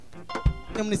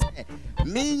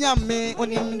Minya me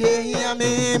unim de ya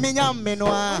me minya me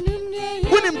noa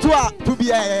unim toa to be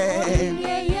hey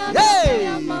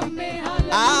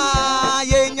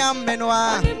ye nyam me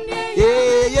noa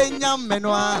ye nyam me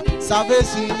noa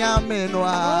salvation nyam me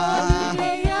noa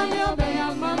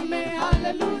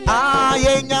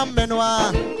ye nyam me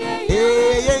noa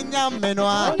ye nyam me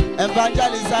noa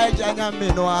evangelist nyam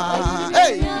me noa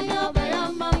hey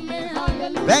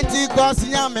Pentecost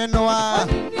nyam me noa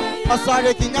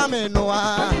Osware kinyame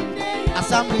noa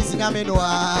Assemblies nyame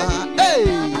noa hey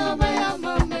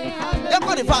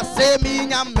Everybody fast say me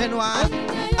nyame noa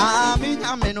me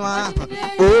nyame noa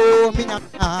oh me nyame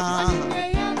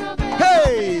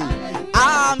hey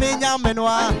me nyame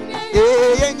noa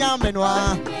ye nyame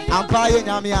noa ampa ye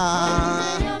nyame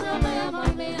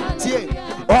tie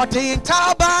Odin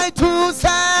tabai to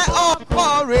say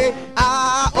okore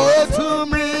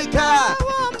otumrika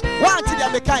What did I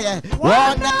make?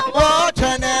 One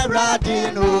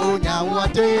radino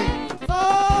nyawate.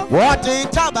 What in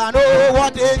Tabano?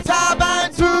 What in Taban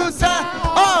to say?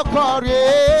 Oh,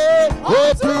 Korea,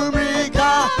 oh,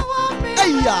 Tumika.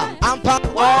 Eya, Ampa,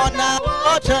 Wana,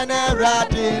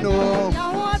 radino.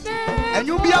 And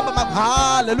you be up,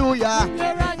 hallelujah,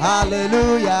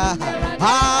 hallelujah,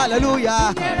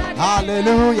 hallelujah,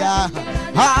 hallelujah,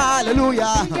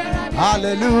 hallelujah,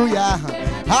 hallelujah.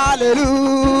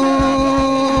 Hallelujah,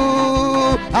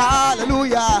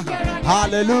 hallelujah,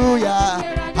 hallelujah,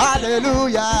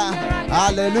 hallelujah,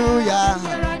 hallelujah,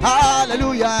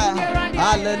 hallelujah,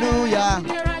 hallelujah.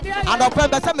 And open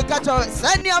better me catch us.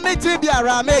 Send ya me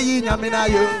tibiara me yinyamina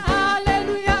yo.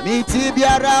 Me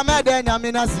tibiara me de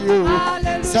nyamina siyo.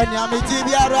 Send ya me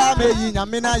tibiara me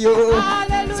yinyamina yo.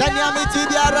 Send ya me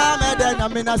tibiara me de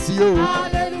nyamina siyo.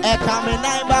 Eka me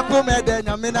nine baku me de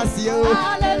nyamina siyo.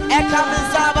 Eka me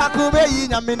saba ku me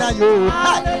yinyamina yo.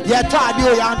 Ye twadi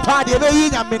o ya twadi me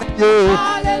yinyamina yo.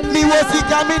 Mi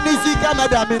wosika mi nisika me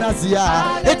de nyamina siya.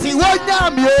 Eti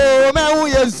wonyam yo me hu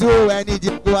Yesu eni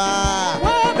jikwa.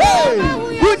 Hey,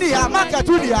 unia market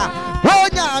unia.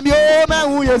 Wonyam yo me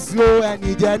hu Yesu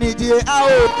eni je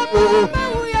awo.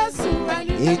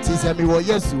 It is a me wo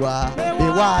Yesu a. Me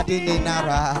wa di ni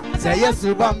nara. Say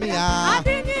Yesu ba mi a.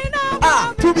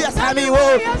 To be a Sammy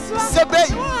wo. Sebe.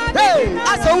 Hey,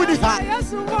 asa uni ha.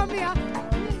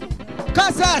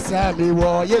 Kasa say me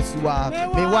wo Yesu a.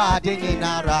 Me wa di ni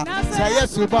nara. Say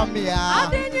Yesu ba mi a.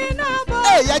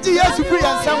 Hey, yaji Yesu free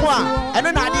and someone.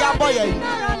 Eno na adi aboye.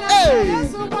 Hey.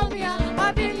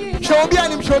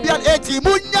 Shobian eti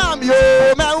munyam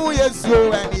yo me hu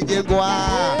Yesu eni jengwa.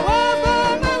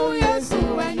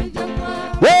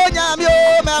 Wonyam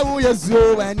yo me hu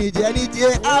Yesu eni je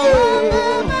awo.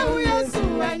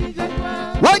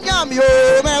 Wonyam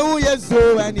yo me hu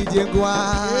Yesu eni jengwa.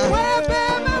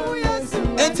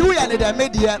 Enti we are the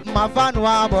media mafanu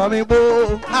abo me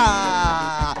bo.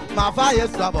 Mafa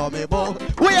Yesu abo me bo.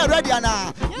 We are ready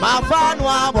now. Mafanu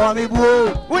abo me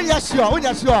bo. We are sure.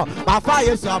 Mafa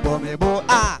Yesu abo me bo.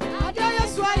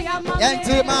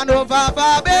 Enti mano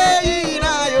fafa be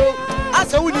na yo.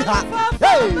 Asa uni ha.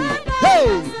 Hey.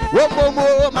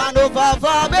 Womo mano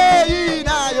fafa be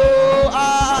na yo.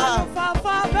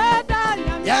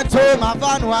 Yento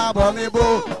mafanu abo me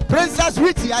bo. Princess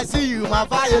Witty, I see you.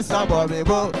 Mafa Yesu abo me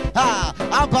bo.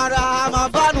 Ampara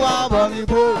mafanu abo me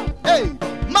bo. Hey.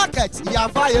 Market ya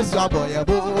fire swabo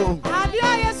yebo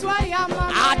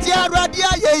adia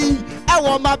radia ye e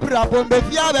wo mabra bombe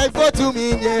fia be fotu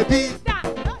mi nyebi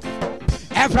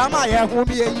eframa ye hu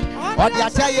mi yi odi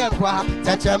acha ye kwa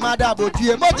teche mada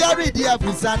bodue mojari di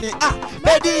afusane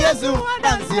bedi Yesu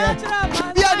danse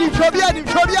shobiani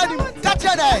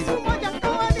tache dai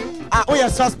we are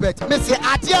suspect me say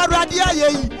adia radia ye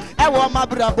e wo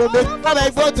mabra bombe fia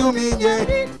be fotu mi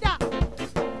nyebi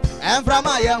and from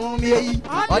my young me,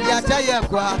 or the Ataya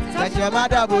qua, such a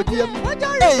mother would you.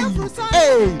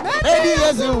 Hey,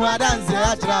 yes, you are dancing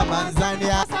at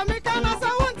Ramanzania.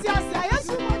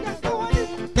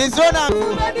 Misona,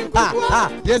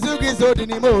 yes, you get so in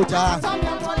the motor.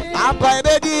 I'm by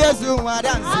baby, yes, you are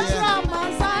dancing.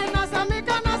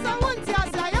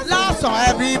 Last song,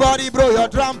 everybody blow your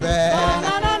trumpet.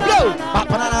 Blow,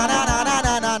 papa,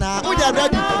 na, we are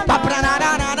ready. Papa, na.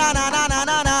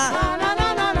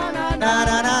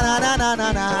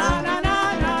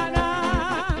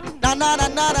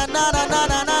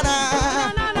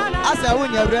 I said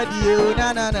when you're ready,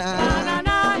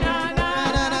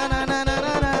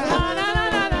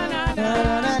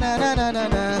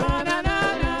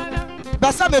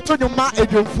 Basa me to nyuma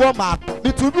edwemfo ma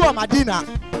me to do amadina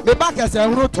me back as a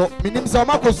roto minim se o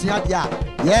makosua dia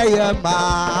ye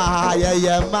ma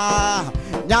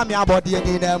nyame abɔde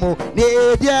ni na mu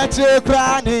ne die tre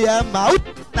kra ne yema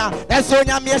na eso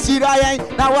nyame asira yen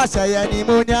na wasa ye ni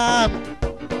mu nyam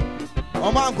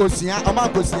omankosia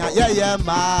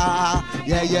yeyema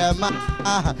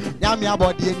nyame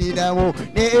abɔde ni na mu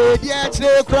ne die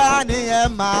tre kra ne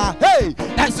yema hey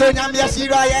eso nyame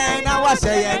asira yen na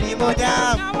wasa ye ni mu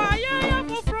nyam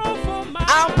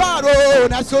amparo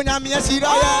na so nyame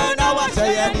asira yen na wasa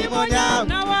ye ni mu nyam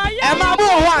emabu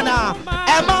wana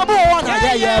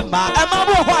yeyema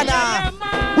emabu wana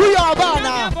we are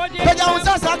bana peja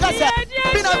unsa sakase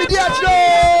bina bidi atro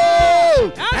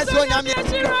eso nyame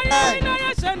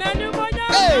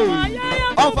hey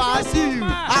of us you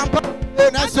ampa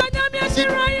na so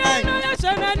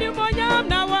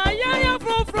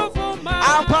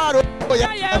amparo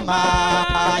yeyema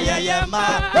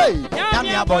hey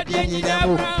nyame abodi ni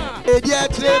nemu edi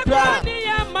etre pra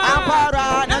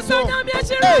ampara na so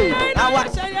hey awa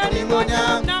ni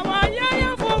monya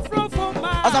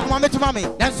asa kuma metu mami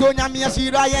na so nyame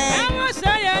asira yen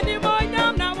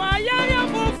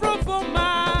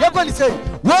you say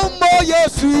one more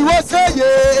yes we will say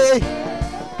yeah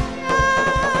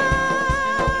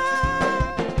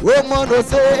one more no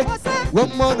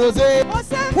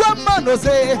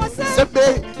say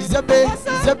zebe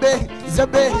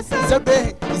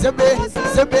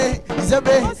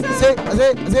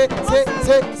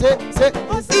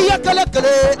iyakale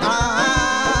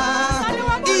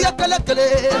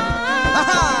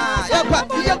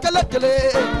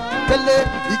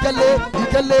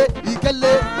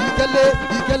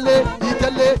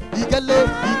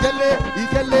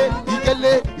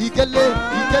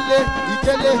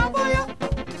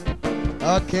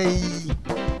okay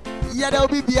yeah there will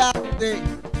be bia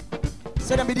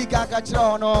said me di kaka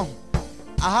chira no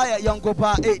aha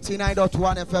Yankopa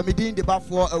 89.1 FM medin de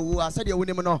bafo awu said ye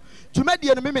wonim no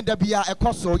dwumadie no memenda bia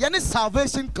ekoso ye ne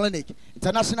Salvation Clinic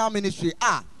International Ministry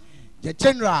the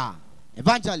General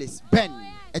Evangelist Ben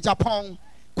Japan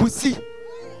Kusi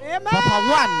Papa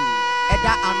 1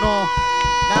 eda ano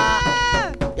na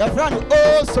your friend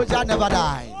oh soldier never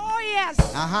die. Oh yes.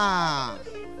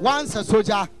 Once a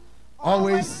soldier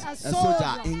always a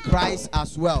soldier in Christ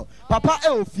as well.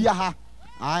 Papa fear ha.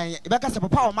 I because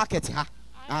papa o market ha.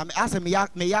 As me ya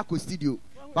studio.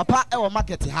 Papa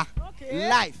market ha.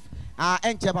 Life.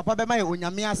 Enche papa be my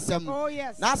onyame asem. Oh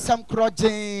yes. Na asem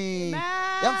krojen.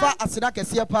 Yemfa asida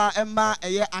kese pa emma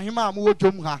eye ahema am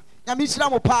wodwom ha. Nyame hira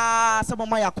mo pa se mo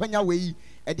ma yakwanya wei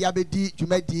e de abedi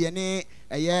dwumadi ene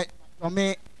eye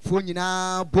ome fo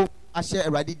nyina bo ahye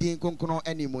awrade din konkono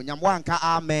animo nyam wanka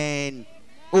amen.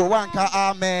 Oh wanka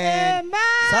amen.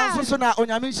 Sanso so na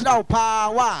onyame hira wo pa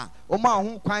wa o ma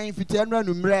ho kwan fiti anu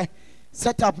anumre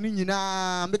setup ni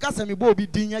nyina because me bo obi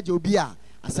din ya je obi a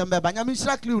asembe ba nyame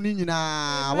hira clean ni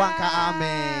nyina wanka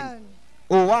amen.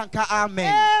 Oh wanka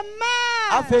amen.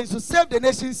 Afen so Save the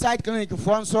Nation Side Clinic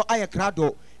for nso aye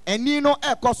krado eni no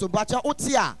ekoso bacha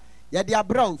otia ye de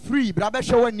abra free bra be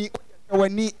hwe wani hwe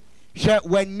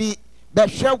wani be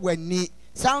hwe wani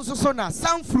sanso so na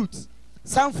some fruit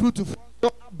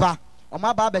for ba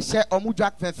omaba be hwe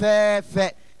omudwa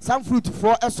fefefe some fruit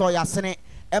for eso yasene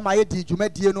e ma ye di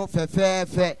dwumadie no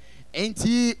fefefe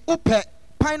enti upe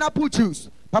pineapple juice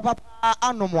papa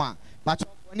anomwa bacha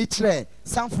ni kire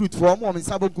some fruit for mo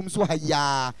nsabogum so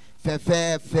haya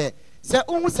fefefe se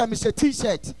unhu se me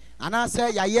t-shirt ana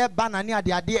say yaye banana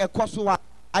ade ekoso wa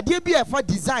ade bi e for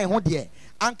design ho de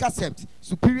Ancacept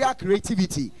superior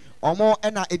creativity omo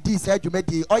na edi say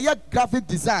dwumadi oye graphic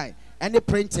design and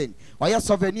printing oye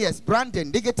souvenirs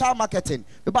branding digital marketing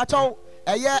be bacho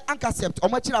eye Ancacept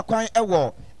omo chira kwan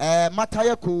ewo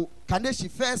Matayeku Kaneshi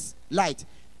First Light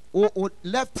o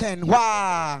left hand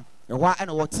wa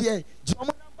and what here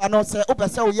jomo no say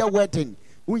opese oye wedding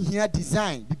unhia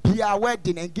design bia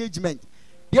wedding engagement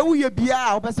de wo ye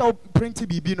bia opese print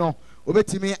bibi no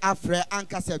obetimi afre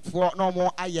Ancacept for no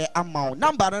more aye amount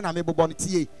number na me bobo no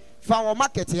tie fa wo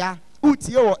market ya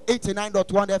utie wo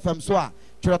 89.1 FM so a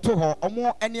twereto ho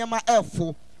omo enema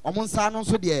efo omo nsa no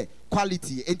so de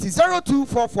quality enti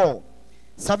 0244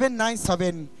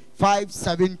 797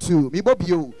 572 me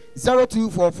bobio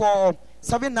 0244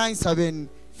 797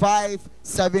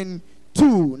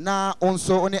 572 na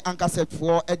onso one Ancacept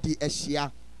for edi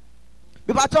ehia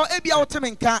be bato ebia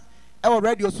wotemenka ewo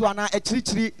radio so ana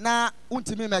echirichiri na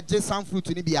untimi meje some fruit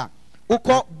ni bia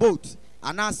ukọ boat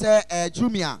ana se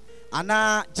jumia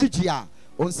ana jigia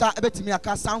onsa ebetimi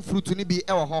aka some fruit ni bi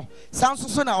ewo ho sanso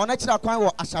so na ona chira kwan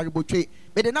wo asharebotwe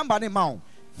be the number ni ma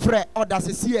frɛ order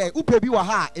sesi upe bi wa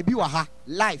ha ebi wa ha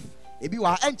life ebi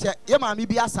wa enche ye ma mi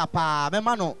bi asapa me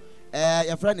ma no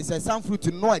your friend say some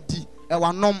fruit no adi e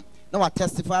wa nom na wa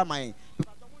testify my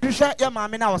hwehwɛ yɛ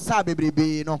maame na ɔsa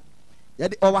bebrebe no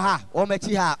yɛde ɔwɔ ha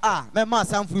ɔmɛkyi ha mɛma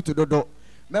some fruit dodo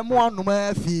mɛmo anom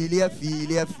afili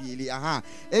aha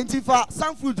enti fa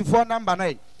some fruit for number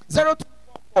 9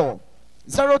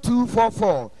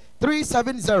 0244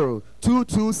 370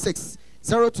 226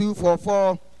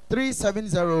 0244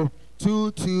 370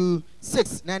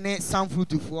 226 nane some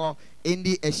fruit for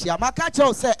indi ehia maka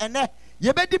chew say ene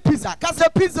yebedi pizza kase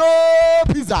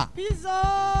pizza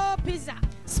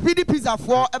speedy pizza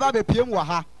for eba be piem wa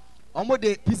ha omo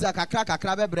de pizza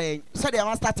kakra bebre say dey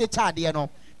wan start cha de no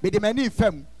be de mani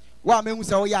fam wa mehu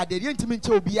say o ya de ntimi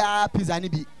nche obia pizza ni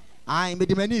bi ai be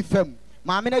de mani fam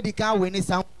ma me na di kan we ni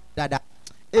sam dada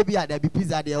ebi ada bi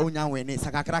pizza de onya we ni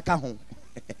sakakra ka ho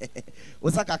o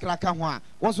sakakra ka ho a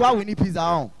won so we ni pizza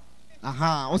on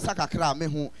aha o sakakra me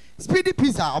ho speedy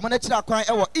pizza omo na kira kwan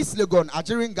e wo East Legon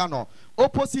Ajirin Gano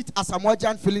opposite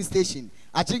Asamoah filling station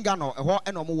Ajirin Gano e ho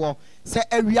e no mo wo se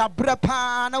awia bre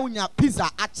pa na unya pizza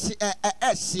achi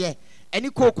ehye eni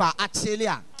kokwa achele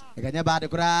a e ganya ba de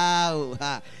kra o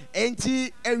ha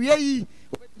enti awia yi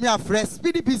me afre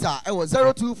speedy pizza e wo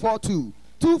 0242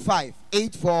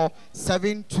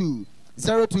 258472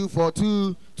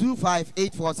 0242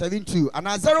 258472 and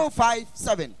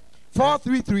 057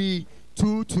 433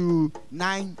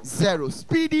 2290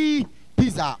 speedy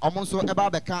pizza omonso eba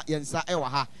beka yensa ewa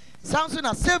ha Samson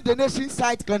na Save the Nation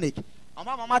site clinic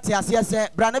mama te ase se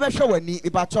bra na be hwe wani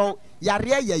ipacho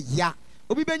yare ya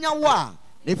obi benya wo a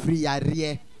na free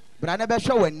yare bra na be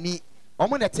hwe wani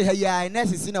omo na te ha ya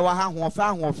nurse na wa ha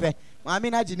hofe maami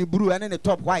na gini blue ene ne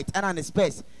top white ena ne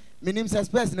space minim se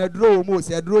space na duro mo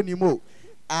se duro ni mo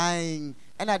an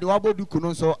ena de wabodu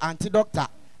kuno so anti doctor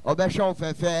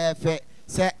obehwe fe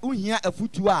se uhia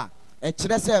afutu a e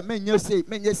kire se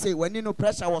menye sei wani no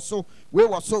pressure wo so we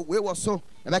wo so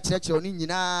e be kire oni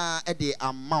nyina e de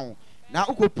amount na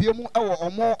ukopie mu e wo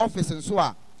omo office nso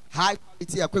a high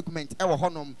quality equipment e wo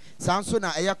honom sanso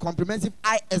na e comprehensive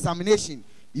eye examination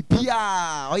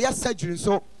ibia oya surgery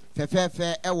nso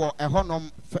fe e wo e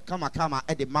honom kama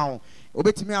e de mawo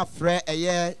obetimi afre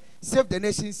eye Save the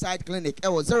Nation site clinic e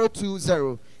wo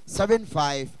 020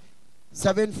 75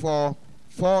 74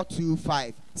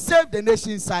 425 Save the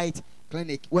Nation site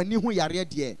clinic when hu yare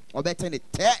de obetene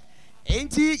te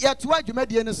enti yeto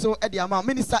adwumadie ne so e de ama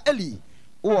Minister Eli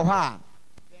wo ha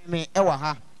me e wo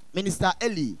ha Minister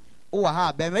Eli wo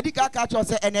ha be medical culture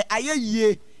say ene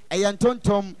ayeyie eye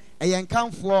ntontom eye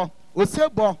nkanfo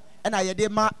osebo na ye de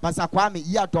ma Pastor me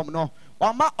yi adom no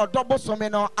o ma odobo some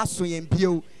no aso yen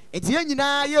bio enti ye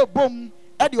nyina ye bom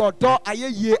e de odo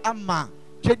ayeyie ama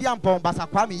twedi ampon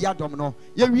Pastor me yi adom no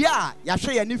ye wi a ya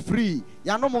hwe ye ni free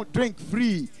ya no mo drink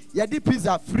free ya di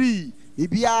pizza free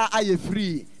ibia aye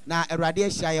free na erade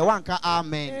ahia ye wanka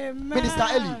amen. Minister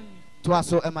Eli to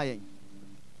aso emayen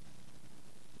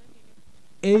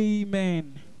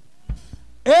amen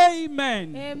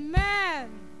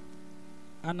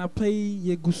anapai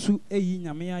yegusu eyi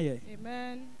nyame aye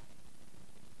amen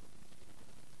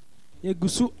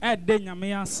yegusu ede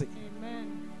nyame ase amen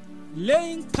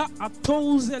leinka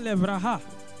atoze levraha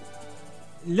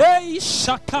lei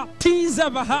shakatize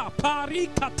vaha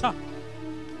parikata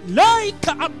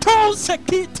leika atoze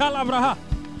kita lavraha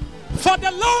for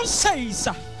the Lord says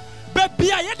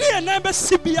baby ayede na be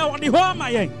sibia woni ho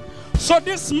amaye. So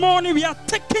this morning we are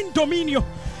taking dominion.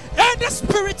 And the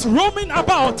spirit roaming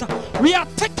about, we are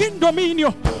taking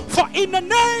dominion. For in the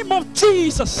name of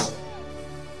Jesus,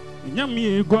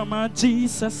 Nyami Gwama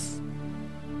Jesus,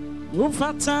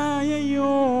 Ufata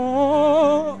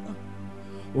yo,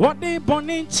 what they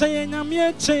bonin che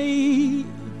Nyami che,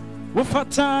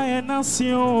 Ufata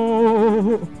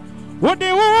enasio, what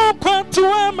they walk to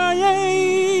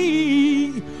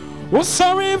amaye. Oh,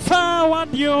 sorry for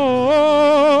what you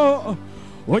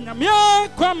Onyamia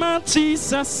Kwama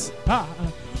Jesus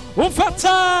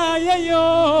Ufata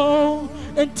yo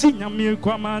Entinyamia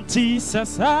Kwama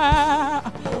Jesus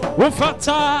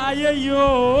Ufata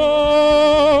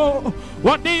yo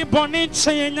What they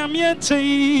boniche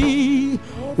Nyamiete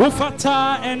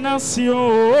Ufata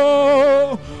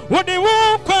enasio What they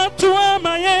walk to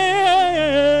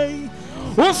amaye.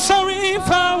 Oh, sorry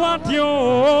for what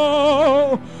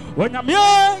you when I'm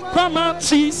young, Kwama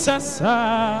Jesus,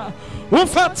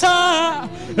 Ufata,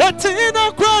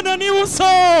 Etina Grana New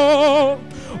So,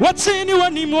 what's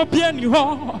anyone in Opiani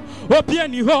Ho,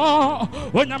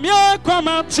 when I'm young,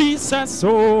 Kwama Jesus,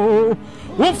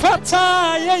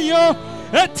 Ufata, yo,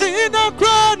 Etina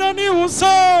Grana New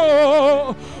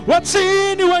So, what's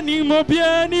anyone in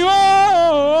Opiani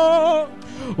Ho,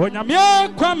 when I'm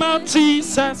young, Kwama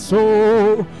Jesus,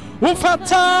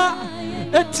 Ufata.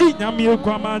 eti nyame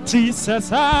kwama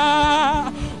Jesus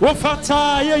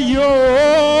wofata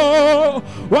yo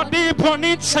wadi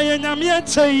poni che nyame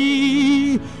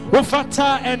chei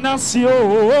wofata enasio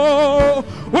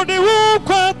wodi wo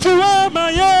kwatu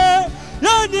amaye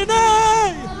yanyine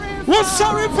wo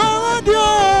sorry for you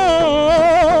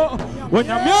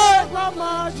wonyame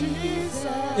kwama Jesus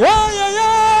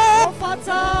yeah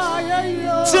wofata yo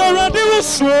Eradi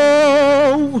wuso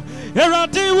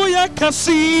Eradi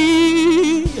wuyakasi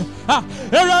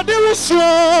Eradi wuso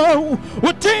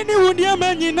Utini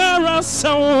wunyama nyinara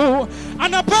sao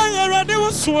Anapa Eradi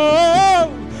wuso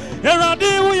Eradi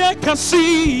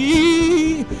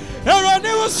wuyakasi Eradi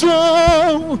wuso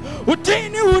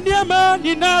Utini wunyama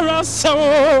nyinara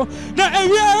sao Na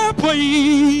ewe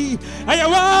poi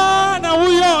Ayawa na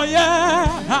uyoye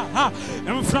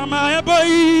Mframa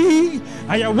eboi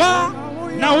Ayawa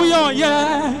na uyoye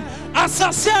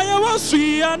asase ayawa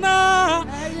suiana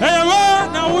ayawa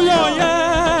na uyoye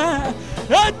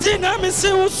etina misi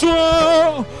uso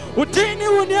utini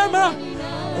unyama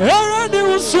eradi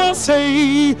uso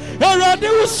sei eradi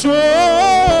uso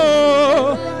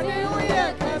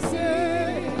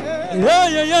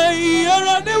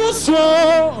eradi uso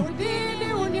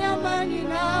utini unyama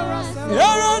nyinara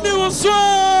eradi uso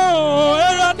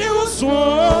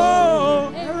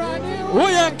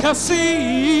Oya kasi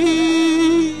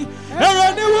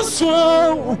Erani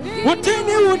wuso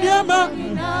Utini unyama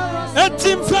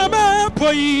Etimflama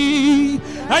poi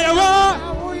Ayawa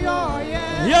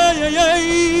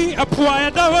Apua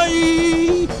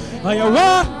yadawai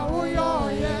Ayawa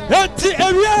Eti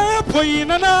eria poi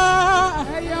nana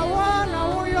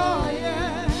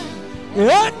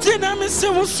Eti namisi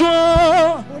wuso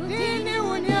Utini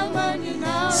unyama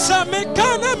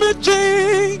Samekana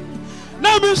meji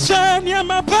Namushani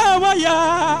amapawa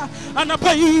ya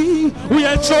anapai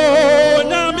uyecho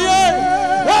namie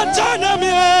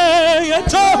atanamie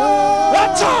yeto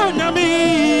atanami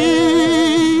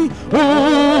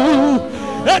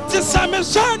eti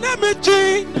sameshana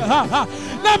meji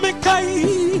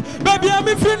namikai baby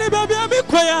ami fili baby ami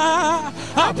kwaya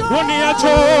woni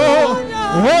yeto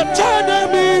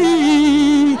atanami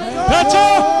yeto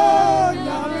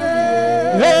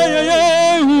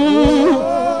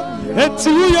Eti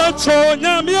uyacho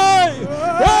nyamie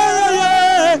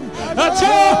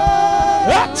acho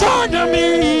nyami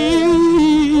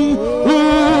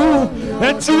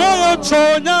Eti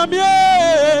uyacho nyamie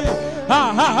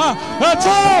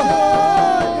acho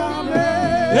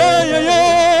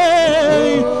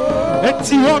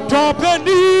Eti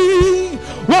watopeni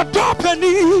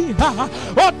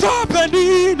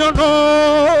no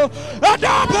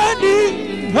watopeni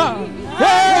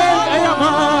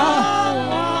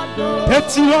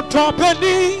Eti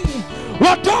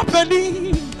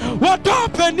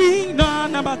watopeni na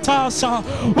nabatasa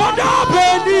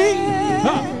watopeni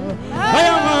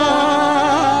ayama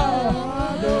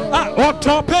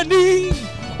watopeni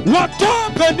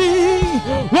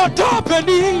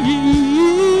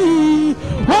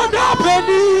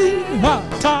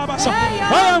tabasa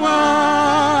ayama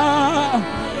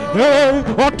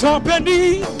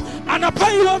watopeni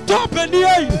anapai watopeni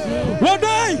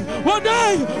wadai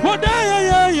watopeni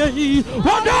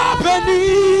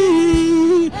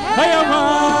ayama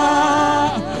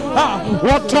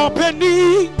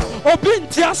watopeni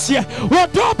obintiasie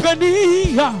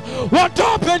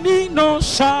watopeni no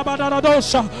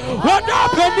shabadaradosa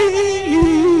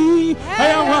watopeni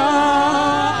ayama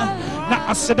na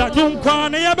aseda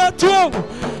nyunkwane yabetu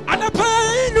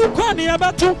anapai nyunkwane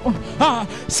yabetu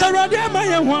sarade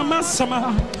amaye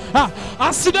wamasama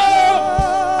asida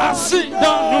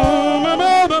no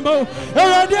mama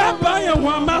erade amaye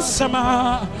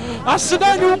wamasama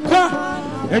asida nyunkwa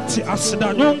eti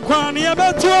asida nyunkwa ni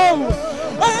yabetu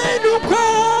nyunkwa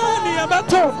ni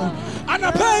yabetu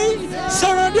anapai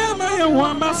sarade amaye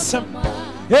wamasama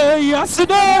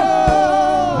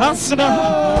asida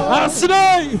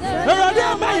erade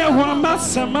amaye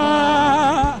wamasama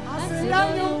asida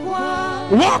nyunkwa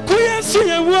waku yesu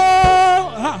yewo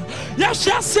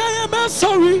yashase yema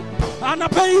sorry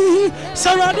anapai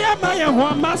sarade amaye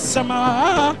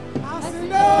wamasama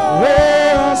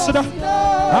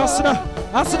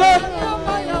asida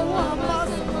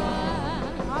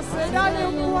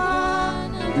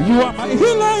you are my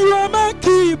healer, you are my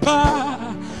keeper,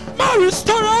 my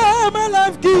restorer, my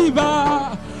life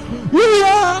giver. You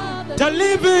are the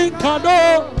living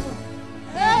candle.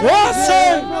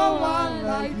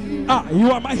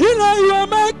 You are my healer, you are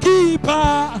my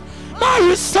keeper, my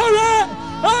restorer,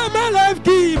 my life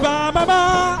giver,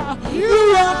 Mama.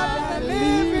 You are the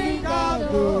living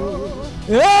candle.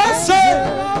 Yes,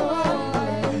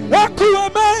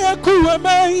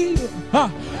 Akuame.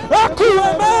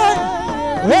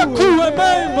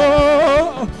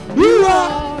 You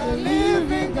are the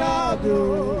living God.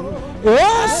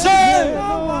 Yes,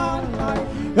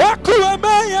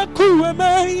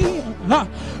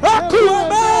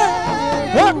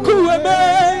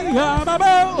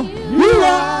 You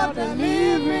are the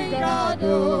living God.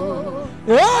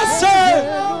 Yes,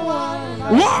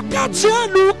 walk at your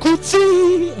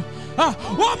nukuti.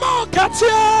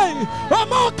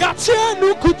 Wamokatie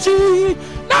nukuti.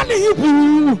 Nanibu,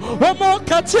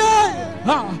 wamokatie.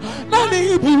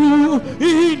 Nanibu,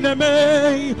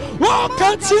 ineme.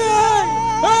 Wakatie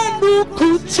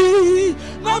nukuti.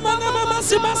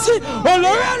 Masi.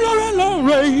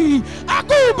 Olore.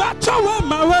 Akuba tawe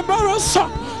mawe moroso.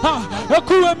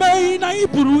 Ekueme na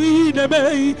iburu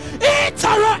ineme.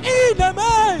 Itara ineme.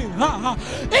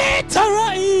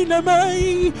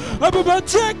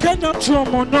 Abubetike na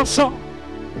tromonoso.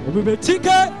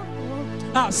 Abubetike.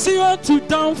 See how you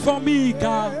down for me,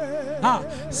 God.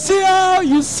 See how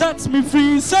you set me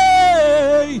free.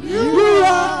 Say, you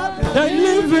are the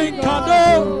living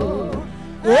God.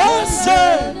 Yes,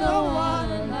 say, No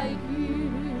one like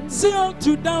you. see how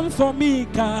you down for me,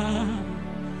 God.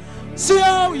 See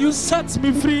how you set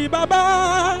me free,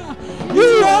 Baba.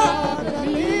 You are The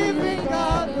living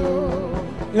God.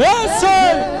 yes,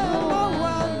 say, No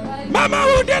one like you. Mama,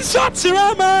 who did shot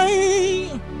your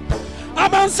mind?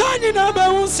 I'm signing up a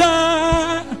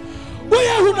unsa. We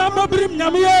are who number brim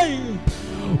Namie.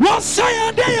 What say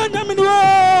a day and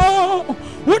Namino?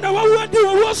 When I want to do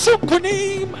was so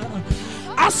kunim.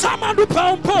 Asama do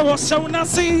power so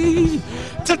nasi.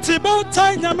 Tatibo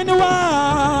time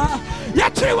Naminoa.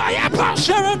 Yatriwa Yapa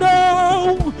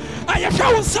Sharado. I have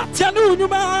shown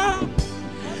Satyanuma.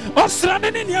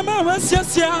 Australian in Yama,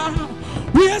 yes.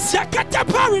 We are Sakata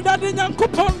Parida in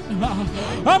Yankupon.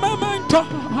 I'm a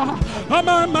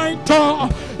mind.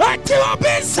 Until I've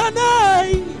been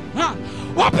Sanai.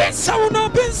 I've been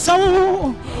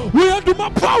so. We are to my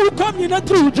power coming in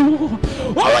through you.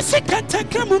 Oh, was it can't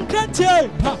take him on Grantia?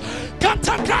 Can't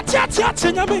take Grantia.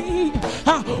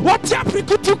 What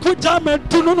Africa took with Jamet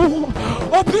to know.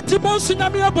 Oh, pity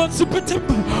Monsinami about Supitim.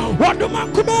 What do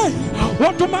man come?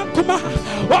 What do man come?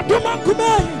 What do man come?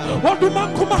 What do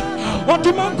man come? What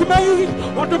do man come?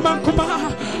 What do man come?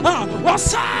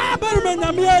 What's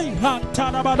Sabermanami?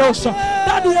 Tanabadosa.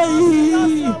 Daddy,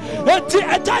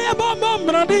 a diamond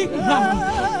brady.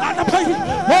 And a pay.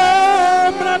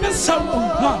 Branaso.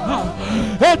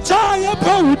 A giant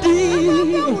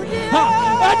body. A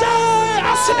giant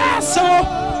assasso.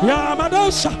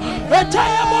 Yamadosa. A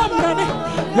giant brady.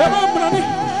 Yamamrani.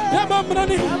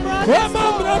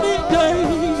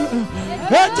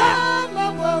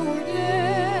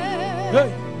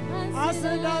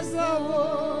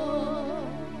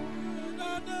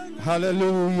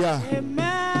 Hallelujah.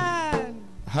 Amen.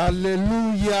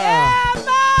 Hallelujah.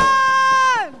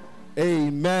 Amen.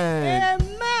 Amen.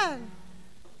 Amen.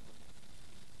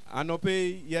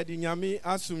 Anope yedi nyami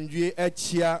asumdwe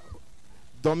echia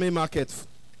Dome Market.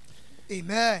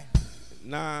 Amen.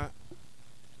 Na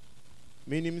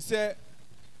minim se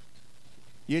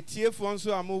yetie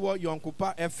fonso amowo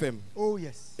Yonkupa FM. Oh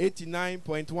yes.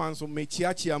 89.1 so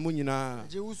mechiachia mu nyina.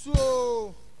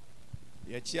 Jewusu.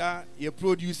 Yechia ye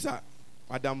producer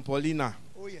Madam Paulina.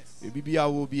 Oh yes. Bibia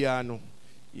wo bia no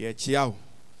yechia wo.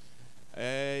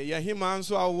 Ye hima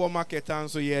nso awo market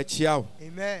anso yechia wo.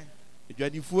 Amen.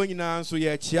 Edwadifuo nyina nso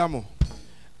yechia mo.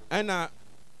 Ana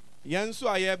yenso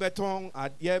ayebeton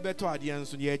ayebeto ade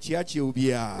nso yechiachia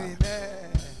obia. Amen.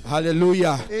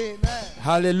 Hallelujah. Amen.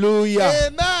 Hallelujah.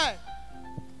 Amen.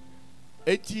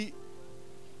 Eti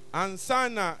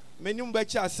ansana menum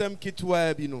bechi asem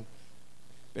kitwa bi no.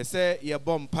 Pese ye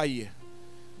bom paye.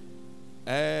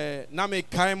 Na me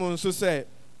kai mo nso se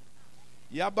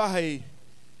yaba hai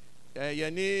ye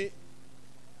ni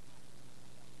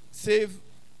save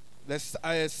the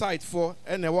site for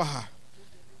enewaha.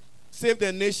 Save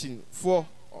the nation for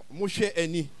muhwe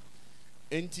ani.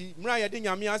 Enti mra ye de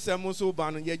nyame asem so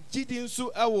ba no ye gidi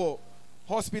nso ewo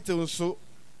hospital nso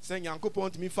se Nyankopon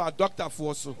timi fa doctor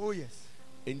for so. Oh yes.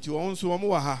 Enti won so mo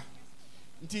wa ha.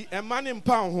 Enti emma ne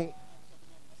mpa ho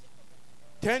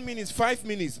 10 minutes 5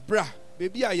 minutes bra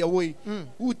baby a ye wo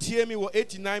who tie me wo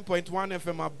 89.1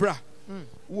 FM bra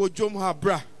wo jom ha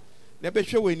bra na be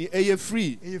hwe wani eye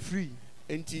free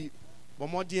enti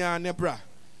bomodia ne bra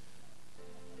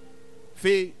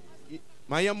fe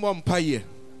mayembo mpaye.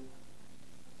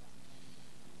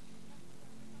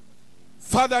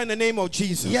 Father, in the name of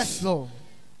Jesus. Yes, Lord.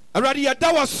 Already that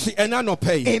was an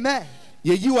anope. Amen.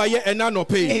 Ye you are ye an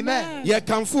anope. Amen. Ye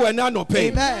kamfu an anope.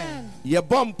 Amen. Ye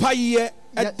bomb paye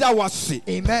that was.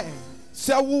 Amen.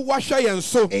 sɛ wo wahwɛ yɛn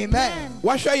so Amen.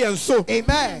 wahwɛ yɛn so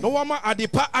Amen. na wɔma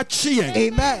adepa akye yɛn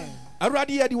Amen. awurade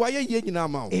yɛde wayɛ yie nyinaa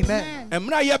ma wo Amen.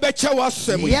 ɛmmerɛ a yɛbɛkyɛ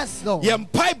w'asɛm yi Yes, Lord. yɛn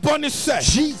mpaebɔ ne sɛ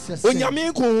Jesus. name.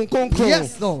 onyame kronkron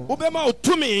Yes, Lord. wobɛma wo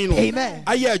tumi no Amen.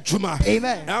 ayɛ adwuma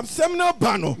Amen. asɛm no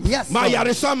ba no Yes, ma Lord.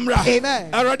 yaresa mmra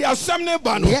Amen. awurade asɛm no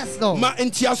ba no Yes, Lord. ma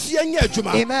nteaseɛ nyɛ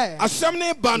adwuma Amen. asɛm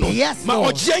no ba no Yes, ma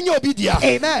Lord. ɔgyeɛ nyɛ obi dea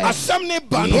Amen. asɛm no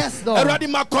ba no Yes, Lord. awurade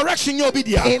ma correction nyɛ obi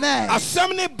dea Amen.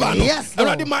 asɛm no ba no Yes,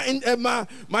 Lord.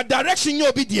 awurade ma direction nyɛ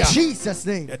obi dea Jesus'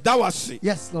 name. yɛda wo ase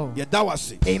Yes, Lord. yɛda wo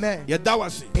ase Amen. yɛda wo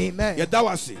ase Amen. yɛda wo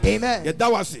ase Amen.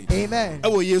 yɛda wo ase Amen.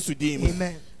 ɛwɔ yesu din mu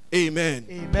Amen. amen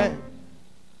Amen.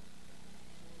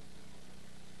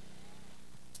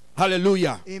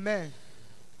 hallelujah Amen.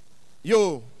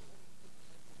 yo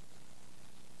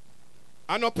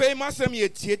anɔpɛ yi masɛm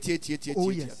yɛ tie Oh,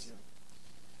 yes.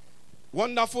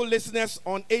 wonderful listeners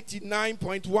on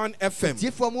 89.1 FM.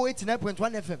 Tiefo mo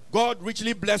 89.1 FM. God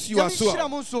richly bless you as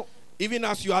well. Even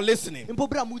as you are listening.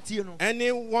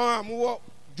 Anyone who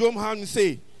Jom Han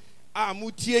say,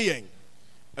 mutie yen.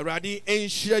 Eradi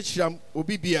enshireshram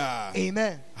obibia.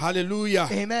 Amen. Hallelujah.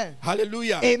 Amen.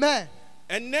 Hallelujah. Amen.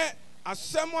 And ne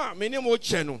asema mene mo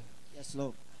cheno. Yes,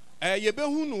 Lord.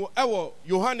 Yebehunu ewo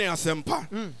Yohane asempa.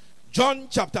 John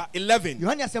chapter 11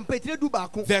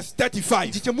 verse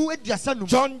 35.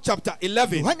 John chapter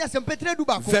 11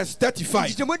 verse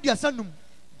 35.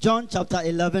 John chapter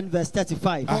 11 verse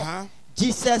 35.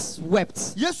 Jesus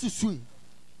wept.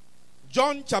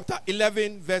 John chapter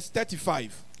 11 verse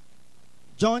 35.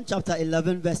 John chapter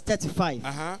 11 verse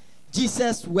 35.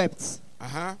 Jesus wept.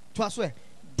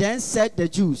 Then said the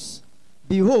Jews,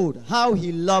 behold how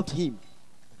he loved him.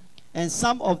 And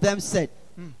some of them said,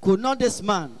 could not this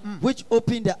man which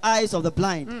opened the eyes of the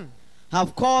blind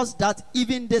have caused that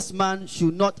even this man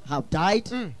should not have died?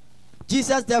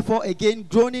 Jesus therefore again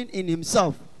groaning in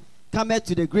himself cometh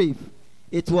to the grave.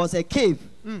 It was a cave,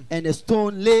 and a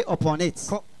stone lay upon it.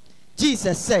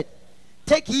 Jesus said,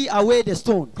 take ye away the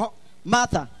stone.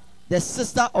 Martha, the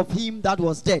sister of him that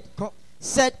was dead,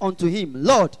 said unto him,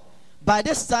 Lord, by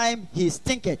this time he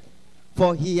stinketh,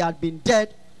 for he had been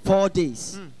dead 4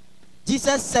 days.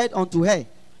 Jesus said unto her,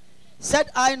 said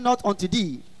I not unto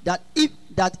thee that if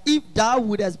thou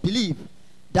wouldest believe,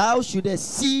 thou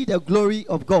shouldest see the glory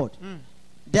of God?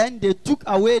 Then they took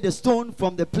away the stone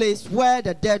from the place where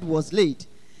the dead was laid.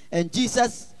 And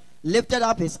Jesus lifted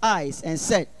up his eyes and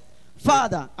said,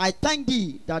 Father, I thank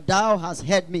thee that thou hast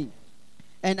heard me.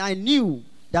 And I knew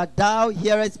that thou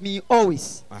hearest me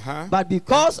always. But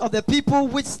because of the people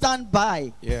which stand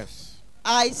by,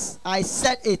 I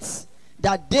said it,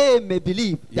 that they may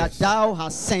believe that thou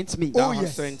hast sent me. Thou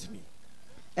hast sent me.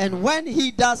 And when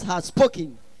he thus had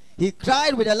spoken, he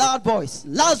cried with a loud voice,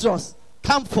 Lazarus,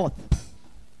 come forth.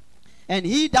 And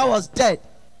he that was dead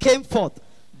came forth,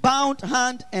 bound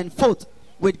hand and foot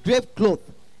with grave cloth,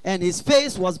 and his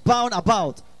face was bound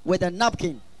about with a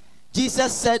napkin.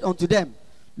 Jesus said unto them,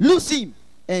 loose him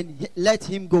and let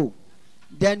him go.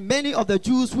 Then many of the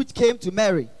Jews which came to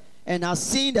Mary and have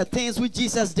seen the things which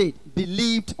Jesus did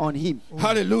believed on him.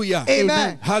 Hallelujah.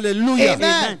 Amen. Hallelujah.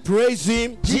 Amen. Praise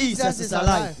him. Jesus is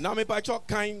alive. Now me by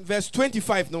kind verse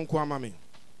 25 no kwa mami.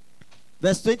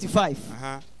 Verse 25.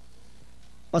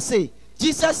 Or say,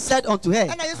 Jesus said unto her,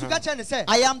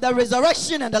 I am the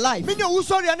resurrection and the life.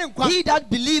 He that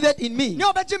believeth in me,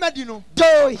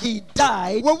 though he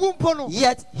died,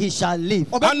 yet he shall live.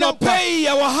 Anopei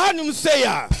ya wahanum say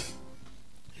ya.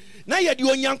 Na ye di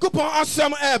onyankopon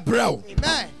asem ebrɛw.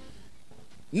 Amen.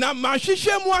 Na ma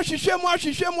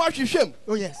hwehwem.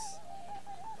 Oh yes.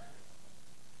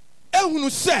 Ehunu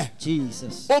sɛ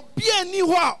Jesus. obi ani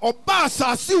hɔ a ɔba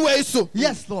asase wei so.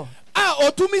 Yes, Lord. A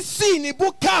otumi si ni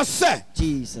bu ka sɛ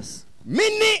Jesus.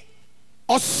 mini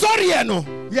ɔsɔreɛ no.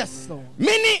 Yes, Lord.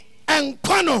 Mini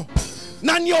enkwa no.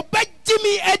 Na ni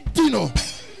obɛgye edi no.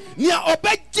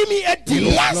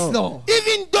 Yes, Lord.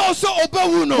 Even though so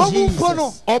obewu no.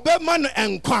 Jesus. Obema no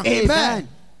enkwa. Amen.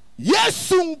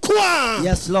 Yes,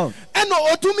 Yes, Lord.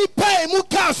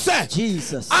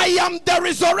 Jesus. I am the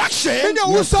resurrection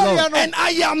Yes, Lord. and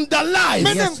I am the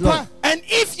life. Yes, Lord. And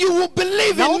if you will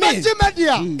believe in me,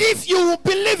 if you will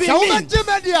believe in me,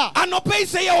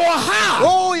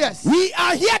 oh yes, we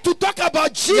are here to talk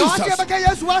about Jesus.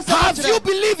 Have you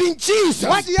believed in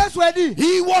Jesus?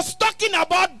 He was talking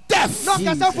about death,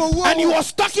 and he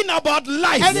was talking about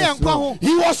life. Yes,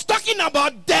 he was talking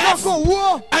about death,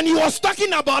 and he was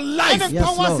talking about life.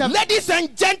 Yes, Ladies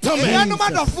and gentlemen,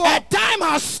 Jesus. a time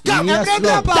has come Yes,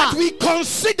 Lord. that we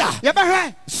consider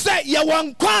say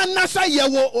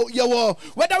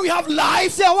whether we have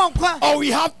life or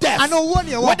we have death,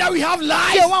 whether we have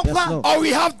life or we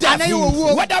have death,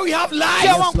 whether we have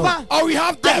life or we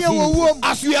have death,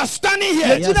 as we are standing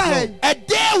here, a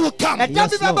day will come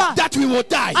that we will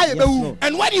die.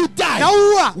 And when you die,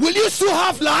 will you still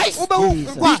have life?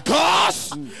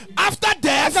 Because after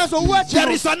death,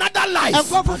 there is another life.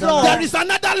 There is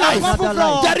another life.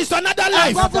 There is another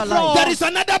life. There is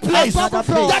another place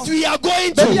that we are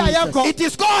going to. It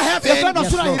is called heaven,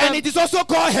 and it is also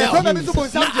called hell.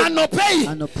 Now,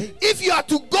 if you are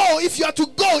to go,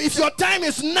 if your time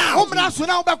is now,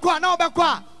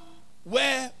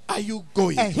 where are you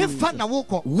going?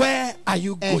 Where are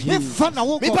you going?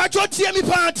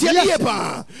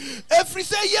 Every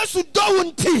say yes to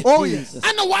do. Oh yes.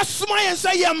 And was smile and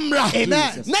say yamra.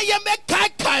 Amen. Na yeme kai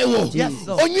kai wo. Yes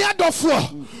Lord.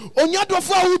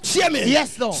 Onyadofo who tie me.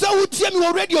 Yes Lord. So who tie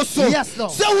me radio so. Yes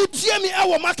Lord. So who tie me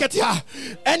our market here.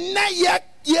 And na ye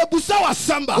busa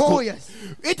wasamba. Oh yes.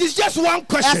 It is just one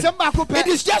question. It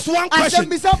is just one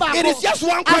question. It is just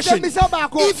one question.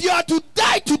 If you are to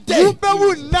die today,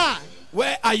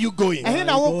 where are you going?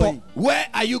 Where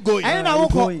are you going?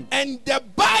 And the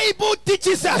Bible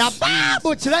teaches us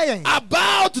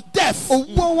about death.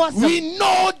 We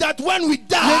know that when we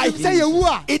die,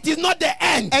 it is not the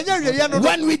end.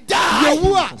 When we die,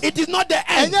 it is not the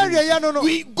end.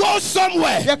 We go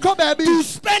somewhere to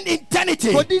spend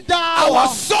eternity. Our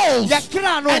souls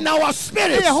and our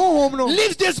spirits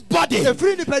leave this body and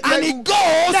it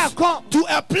goes to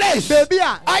a place.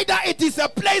 Either it is a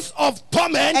place of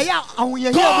torment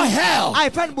called hell, or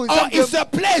it's a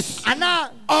place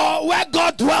where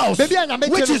God dwells,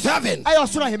 which is heaven.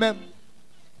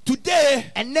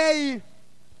 Today,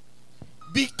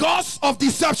 because of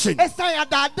deception,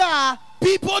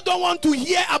 people don't want to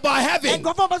hear about heaven.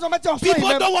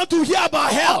 People don't want to hear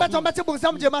about hell.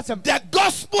 The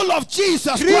gospel of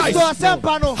Jesus Christ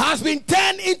has been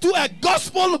turned into a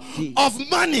gospel of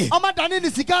money,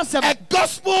 a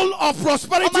gospel of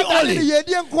prosperity only.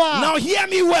 Now hear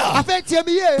me well.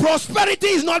 Prosperity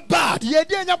is not bad,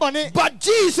 but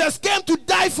Jesus came to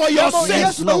die for your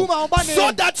sins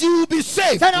so that you will be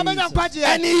saved.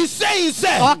 And he is saying,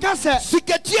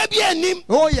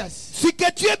 oh yes. Oh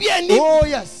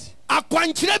yes.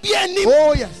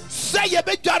 Oh yes. Say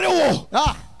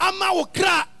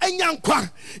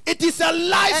it is a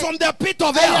lie from the pit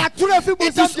of hell.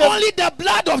 It is only the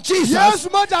blood of Jesus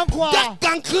that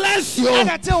can cleanse you.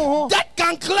 That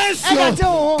can cleanse you.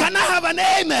 Can I have an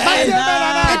amen?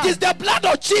 It is the blood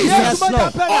of Jesus.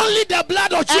 Only the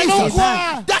blood of Jesus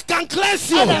that can cleanse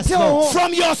you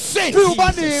from your sins.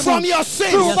 From your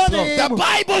sins. The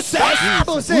Bible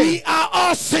says we are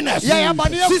all sinners.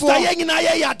 Sister Yengina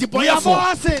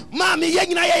Diboyafo. Mommy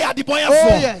Yengina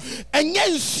Diboyafo. And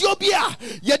yes, Yobia,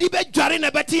 Yadibe Jarina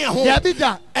Betty and home.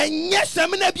 And yes,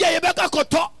 I'm in a Bia Yabaka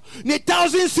Koto.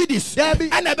 1,000 cities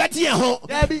and a betty and home.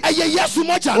 Yes,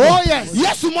 Sumoja. Oh, yes.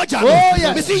 Yes, Sumoja. Oh,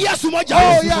 yes. Missy, yes, Sumoja.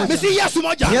 Oh, yes. Missy, yes,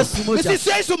 Sumoja. Yes, Missy,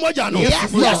 say Sumoja.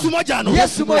 Yes, Sumoja.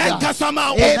 Yes, Sumoja. And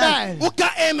Kasama. Amen. Uka,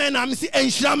 amen. I'm Missy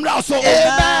and Shamra. So,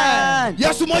 amen.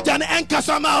 Yes, Sumoja and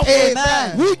Kasama.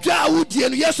 Amen. Wuja,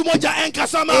 Wudian. Yes, Sumoja and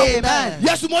Kasama. Amen.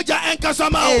 Yes, Sumoja and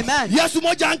Kasama. Amen. Yes,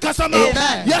 Sumoja and Kasama.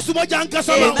 Amen. Yes, Sumoja and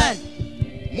Kasama. Amen.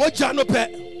 Moja no pe.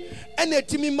 And a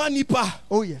Timmy Manipa.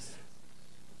 Oh, yes.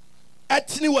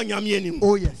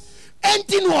 Oh yes.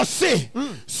 Anything was say.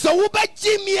 So we be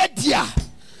Jimmy Edia.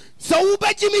 So we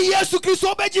be Jimmy Yesu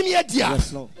Christo be Jimmy Edia.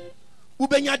 Yes Lord.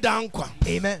 Ubenya dankwa.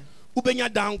 Amen. Ubenya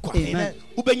dankwa. Amen.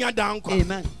 Ubenya dankwa.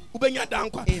 Amen. Ubenya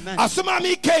dankwa. Amen. Asoma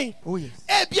mi ken. Oh yes.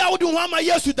 Ebia wo de ho ama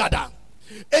Yesu dada.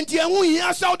 Enti enhu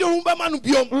hia sa wo de ho ba ma no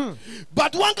biom.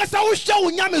 But one kasa wo hwe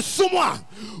wo nyame somo a.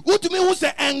 Wotumi hu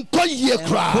se enko yie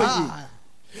kra.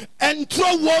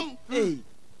 Entro wom.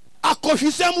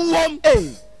 Akoshisem wom,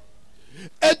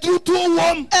 edrutu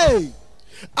wom,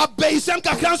 abeisem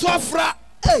kakranso afra,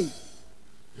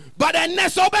 but the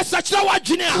next over such a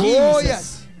wajina. Oh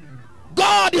yes,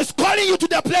 God is calling you to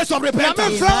the place of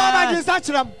repentance.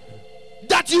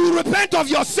 That you repent of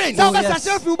your sins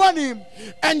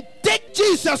and take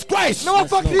Jesus Christ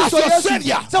as your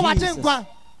Savior.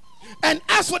 And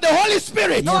ask for the Holy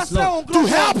Spirit to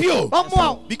help you.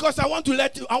 Because I want to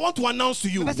announce to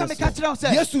you.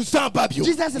 Yes, you son Babio.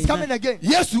 Jesus is coming again.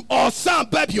 Yes, you are son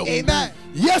Babio. Amen.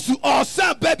 Yes, you are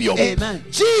son Babio. Amen.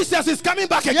 Jesus is coming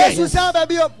back again.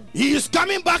 He is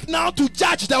coming back now to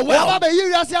judge the world.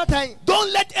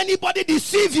 Don't let anybody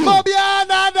deceive you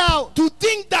to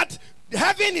think that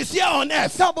heaven is here on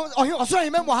earth.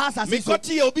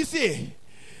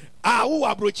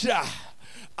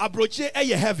 Abroche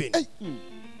eye heaven,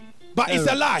 but it's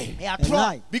a lie.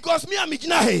 Because me and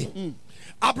Mijina hey,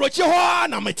 abroche ho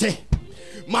na mete,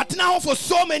 matna ho for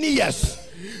so many years,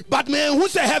 but me who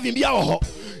say heaven be our ho.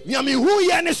 Nyami hu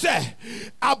ye ne se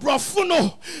abrofo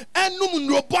no enum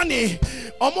nrobone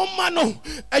omoma no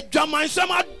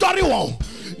adwamansam adore won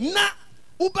na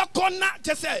ubekona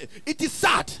just say it is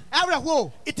sad.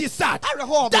 It is sad.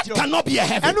 That cannot be a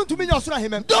heaven.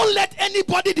 Don't let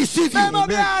anybody deceive you.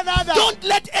 Don't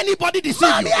let anybody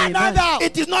deceive you.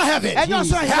 It is not heaven.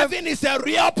 Heaven is a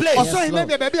real place.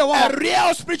 A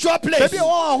real spiritual place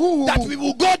that we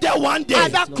will go there one day.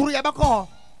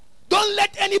 Don't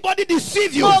let anybody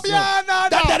deceive you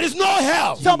that there is no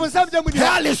hell.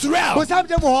 Hell is real.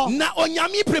 Na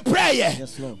onyami prepare ye.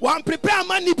 Wan prepare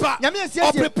manipa.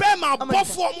 O prepare ma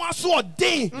bofo mo aso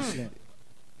odin.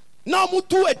 Na mu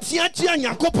tu etia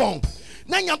Nyankopon.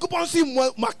 Na Nyankopon si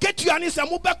maketua ni se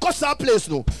mo be kosa place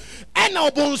no. E na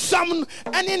obonsam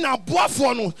ene na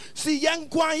boafo no si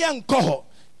yenkwan yenko ho.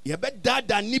 Ye be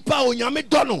dada nipa onyame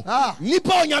do no.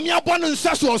 Nipa onyame abo no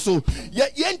nsaso so.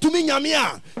 Ye ntumi nyame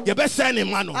a ye be se ne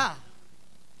ma no.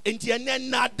 Enti ene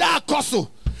nada koso.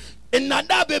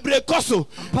 Enada bebre koso.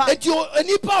 Enti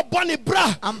nipa abo ne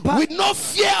bra with no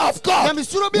fear of God.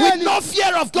 With no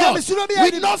fear of God.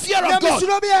 With no fear of God.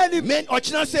 Men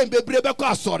ochina say bebre be ko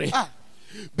asori.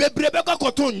 Bebre be ko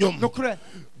koto nyom.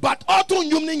 But oto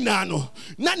nyom ni na no.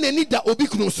 Na nani da obi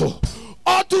kunu so.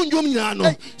 Otun yum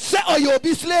say or you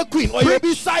be slave queen or you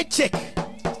be side chick.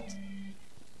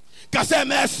 Kase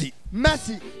mercy.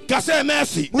 Kase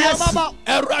mercy.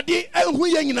 Eradi hu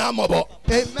ye nyina mobo.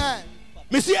 Amen.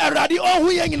 Me see eradi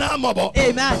hu ye nyina mobo.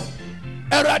 Amen.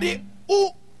 Eradi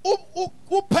u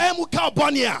pay mu ka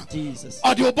bonia. Jesus.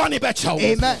 Or the obani becho.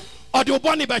 Amen. Or the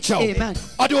obani becho. Amen.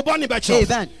 Or the obani becho.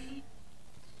 Amen.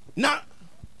 Na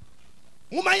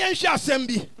muma yenhwe asem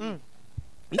bi.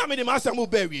 Na me de masem u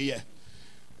be wiye.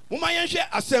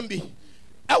 Assembly.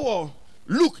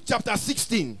 Luke chapter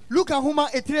 16.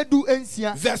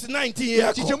 Verse 19.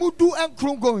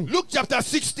 Luke chapter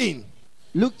 16.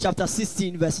 Luke chapter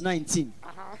 16 verse 19.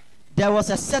 There was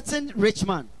a certain rich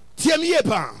man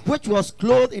which was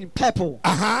clothed in purple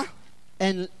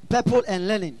and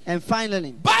linen and fine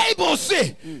linen. Bible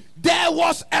say there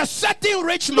was a certain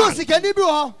rich man. Listen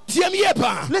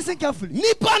carefully.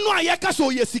 Nipa no ayaka so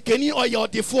yesikeni or your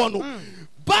defono.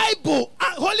 Bible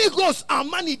Holy Ghost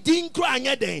amani dinkro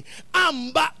anyeden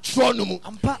amba tronumu.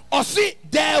 Or see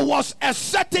there was a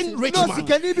certain rich man.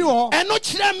 And no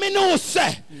chire me no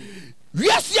say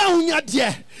wiase ahunya de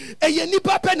eye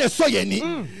nipa pe ne so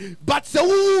yeni. But se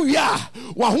wu ya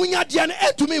wa hunya de na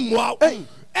etumi mwa.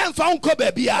 Emfa unko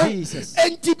bebia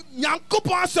enti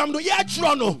Nyankopon asam no ye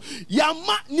tro no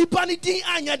yama nipa ni din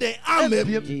anyeden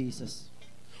amen. Jesus.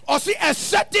 Or see a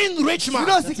certain rich man.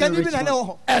 A certain rich man.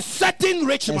 A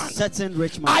certain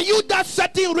rich man. Are you that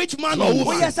certain rich man or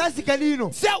woman? Yes, I see.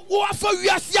 Say, what for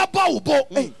you are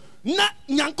about? Na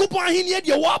Nyankopon ahini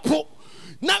de wapo.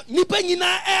 Na nipa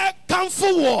nyina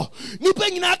kamfo wo. Nipa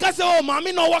nyina ka say oh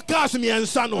mami no work cars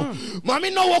miensa no.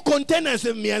 Mami no work containers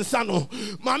miensa no.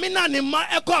 Mami na ne ma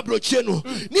ekọ abroche no.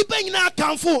 Nipa nyina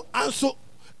kamfo anso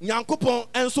Nyankopon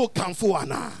enso kamfo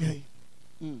ana.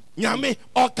 Nyame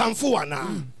or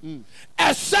Kamfuana.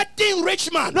 A certain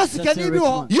rich man.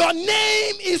 Your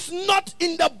name is not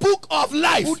in the book of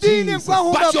life,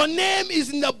 but your name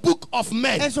is in the book of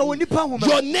men.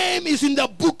 Your name is in the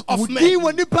book of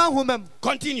men.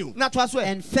 Continue.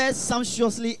 And fed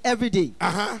sumptuously every day.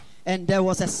 And there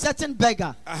was a certain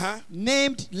beggar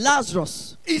named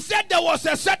Lazarus. He said there was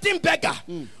a certain beggar.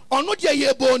 Ono je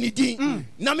yebo ni din.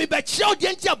 Na me be chew de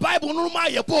ntia Bible no ma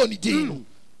yebo ni din.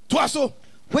 Twaso.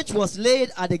 Which was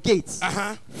laid at the gates,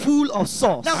 full of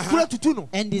sauce,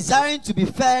 and desiring to be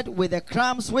fed with the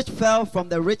crumbs which fell from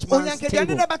the rich man's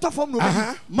table.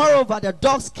 Moreover, the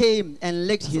dogs came and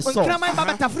licked his sauce.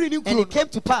 And it came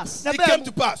to pass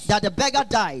that the beggar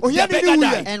died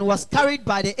and was carried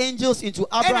by the angels into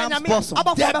Abraham's bosom.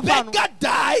 The beggar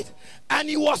died and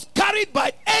he was carried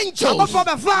by angels.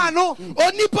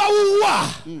 Onipa uwa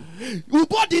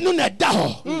ubodi no na da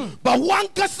ho but one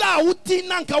kasa uti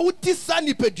nanka uti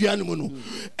sani peduanu mu no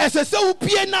esese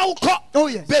upie na ukọ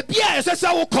baby a esese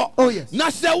ukọ na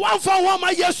se one for one ma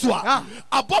Yesu a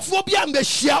abofo bia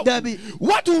mbehia.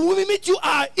 What will meet you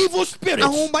are evil spirits,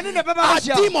 are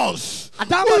demons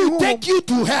who will take you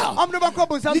to hell.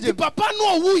 Niti papa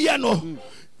no wu ye no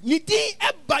niti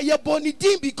eba ye bo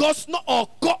niti because no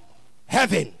okọ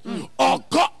heaven or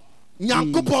God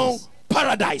Nyankopon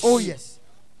paradise. Oh yes.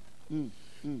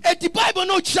 The Bible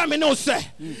no chame no say.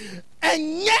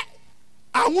 And yet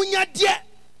ahunya de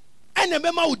ɛna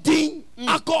ɛbɛma wo din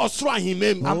akɔ ɔsoro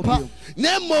ahemam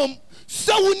na mmom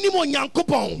sɛ wonim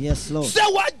onyankopɔn sɛ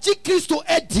woagye Kristo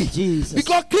adi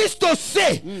because Kristo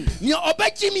say nea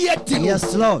ɔbɛgye me adi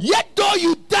no yet though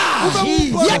you die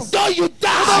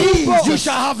you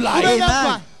shall have life.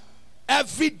 Amen.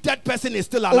 Every dead person is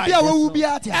still alive.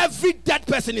 Every dead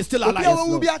person is still alive.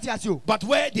 But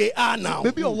where they are now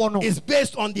is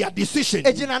based on their decision,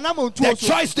 the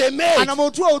choice they made,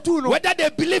 whether they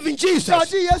believe in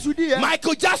Jesus.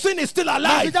 Michael Jackson is still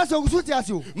alive.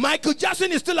 Michael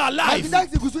Jackson is still alive.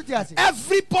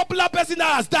 Every popular person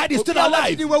that has died is still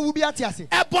alive.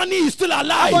 Ebony is still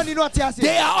alive.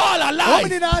 They are all alive.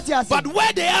 But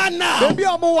where they are now,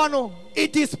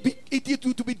 it is to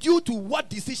be due to what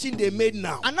decision they made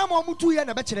now.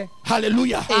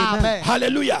 Hallelujah. Amen.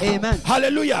 Hallelujah. Amen.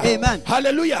 Hallelujah. Amen.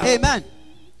 Hallelujah. Amen.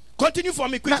 Continue for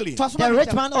me quickly. The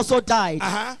rich man also died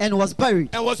and was buried.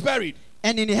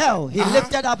 And in hell he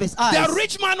lifted up his eyes. The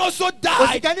rich man also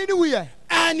died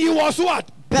and he was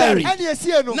what? Buried. Now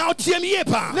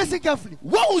listen carefully.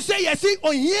 What we say yes,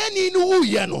 onhiani no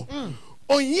uye no.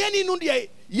 Onhiani no de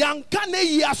yanka na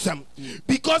yi asem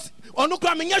because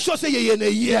onukra menya sure say ye na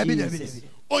yi.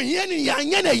 Onhiani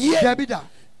yanya na yi.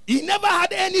 He never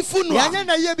had any funeral.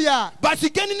 But he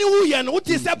getting who ye no. What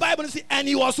is the Bible say? And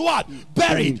he was what?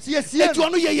 Buried. It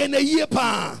wonu ye na yi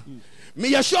pa. Me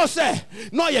ya sure say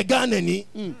no ye Ghana ni.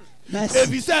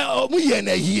 If you say omu ye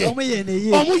na yi. Omu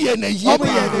ye na yi.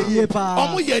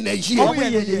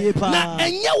 Na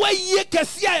enye we ye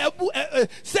kese a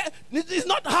say it's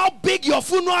not how big your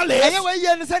funeral is.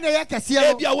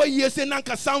 Ebi a we ye say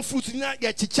nanka some fruit na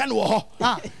ye chicha no ho.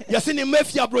 Ye say ni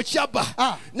mafia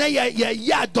brochiaba. Na ye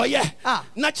ya doye.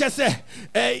 Na che say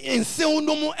nseun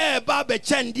no mu e ba be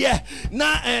chendie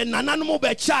na nananom mo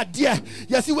be cha de.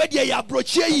 Ye say we de ya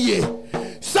brochie yie.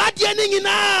 Sadie ni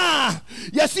nyina.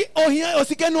 Ye say he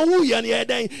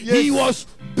was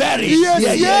buried.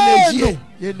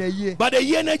 But the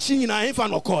year next year, I have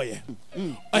no koye.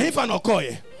 I have no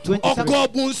koye.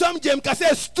 Bunsam Jem can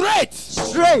say straight.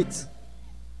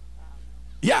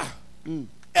 Yeah.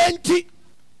 Enti.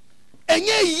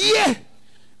 Enye year.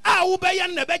 I will be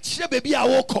an nebetche baby. I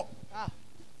woke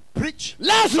preach.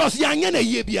 Lazarus yange na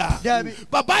ye bia.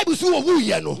 But Bible so wo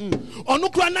ye no. Onu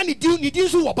kra na ni din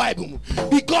so Bible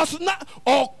because na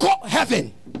oko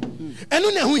heaven.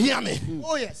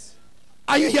 Oh yes.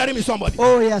 Are you hearing me, somebody?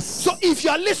 Oh yes. So if you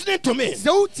are listening to me,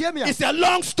 it's a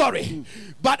long story.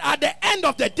 But at the end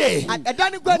of the day,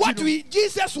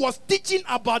 Jesus was teaching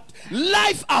about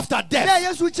life after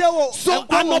death. So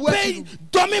I no pay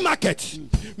dummy market.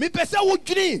 Me pesa wo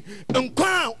dwini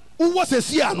nkwa wo was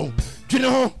esiano. Dwini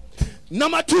ho.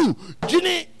 Number 2,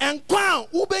 dwini nkwa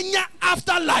wo benya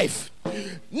after life.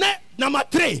 Number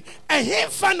 3, and him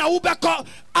fan wo be call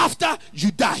after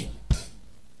you die.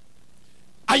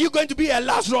 Are you going to be a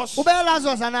Lazarus? Or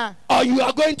you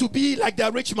are going to be like the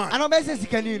rich man?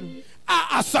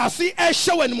 Asasi e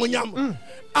show en monyam.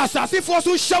 Asasi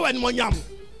force show en monyam.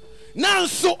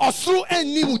 Nanso osru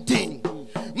eni mudin.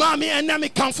 Mami ena me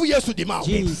kanfu Yesu di ma.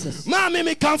 Jesus. Mami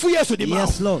me kanfu Yesu di ma.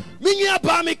 Yes Lord. Me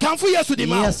nyaba me kanfu Yesu di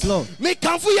ma. Yes Lord. Me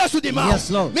kanfu Yesu di ma.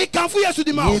 Yes Lord. Me kanfu Yesu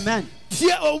di ma. Amen.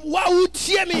 Tie wa u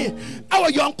tie me our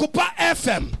Yonkopa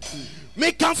FM.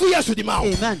 Me kanfu Yesu di ma.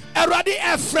 Amen. Eradi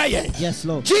efreye. Yes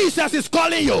Lord. Jesus is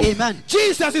calling you. Amen.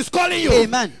 Jesus is calling you.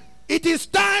 Amen. It is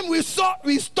time we stop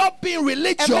being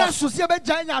religious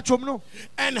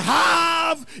and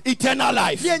have eternal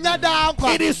life.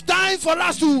 It is time for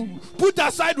us to put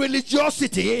aside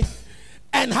religiosity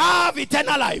and have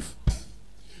eternal life.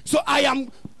 So I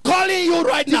am calling you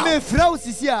right now.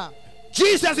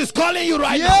 Jesus is calling you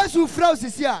right now.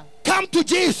 Come to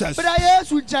Jesus.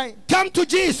 Come to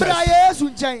Jesus. Come to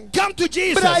Jesus. Come to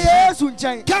Jesus.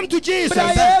 Come to Jesus.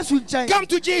 Come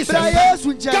to Jesus.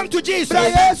 Come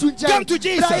to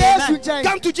Jesus.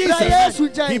 Come to Jesus.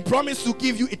 He promised to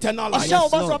give you eternal life.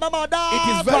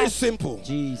 It is very simple.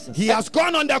 Jesus. He has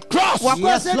gone on the cross.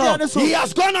 Yes, Lord. He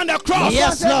has gone on the cross.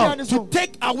 Yes, Lord. To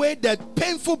take away the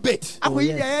painful bit. Oh,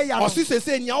 yes.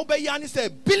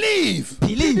 Believe.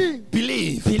 Believe.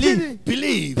 Believe. Believe. Believe.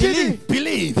 Believe.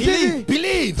 Believe. Believe.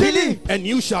 Believe. Believe. And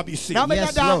you shall be saved.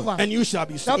 Yes, Lord. And you shall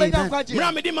be saved. Amen.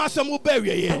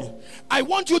 I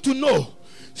want you to know.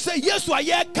 Say yes, I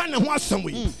can want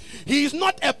somewhere. He is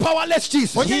not a powerless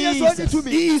Jesus. Jesus.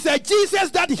 He is a Jesus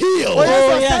that heals.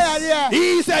 Oh, yes.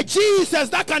 He is a Jesus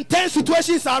that can turn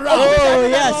situations around. Oh,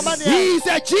 yes. He is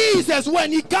a Jesus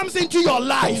when he comes into your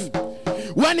life.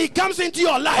 When he comes into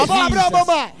your life,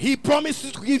 he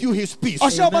promises to give you his peace. He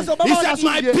said,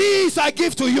 my peace I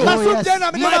give to you.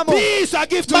 My peace I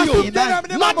give to you.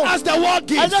 Not as the world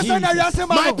gives.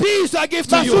 My peace I give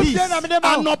to you.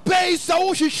 And no pay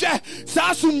so she share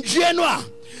Sasum Genoa.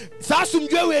 Sasum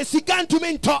Jewe Sikan to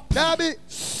Minto.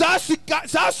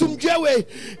 Sasum Jewe.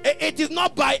 It is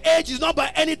not by age, it's not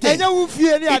by anything.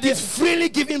 It is freely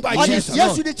given by Jesus.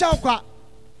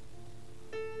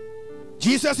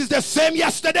 Jesus is the same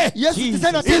yesterday. He's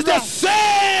the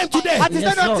same today. And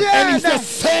he's the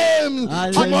same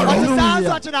tomorrow.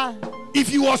 If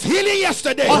he was healing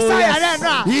yesterday,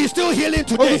 he is still healing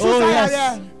today.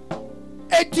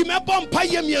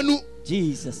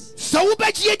 Jesus.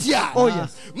 Oh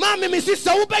yes. Mama, Mrs.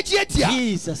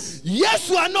 Jesus. Yes,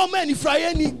 we are no man if I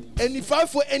any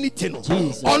for anything.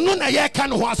 Or no, I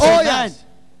can was. Oh yes.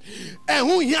 And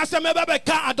who he has a member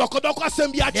can a doctor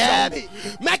assembly.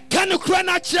 Mechanic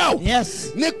crana chow.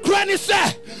 Yes. Ne crani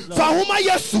say. For whom I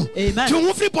yes. Amen. To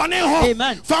move free boneho.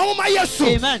 Amen. For whom I yes.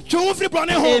 Amen. To move free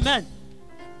boneho. Amen.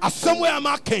 As somewhere I'm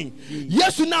king.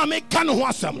 Yes, now make can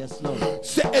wasam. Yes, Lord.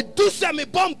 Say a do say me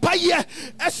bomb paye.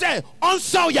 I say on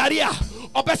saw yaria.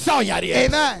 Obesau yaria.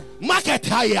 Amen. Market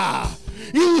higher.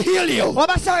 He will heal you.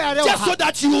 Just so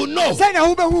that you will know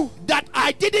that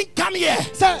I didn't come here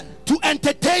to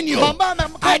entertain you.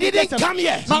 I didn't come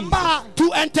here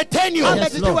to entertain you.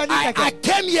 Yes, I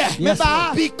came here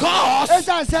because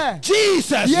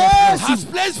Jesus has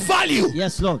placed value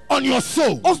on your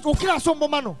soul.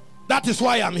 That is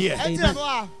why I'm here. Amen.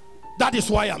 That is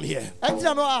why I'm here.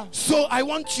 So I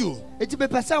want you,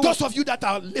 those of you that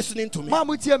are listening to me,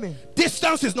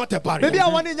 distance is not a barrier.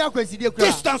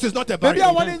 Distance is not a barrier.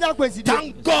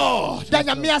 Thank God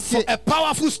for a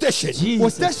powerful station.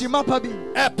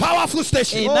 A powerful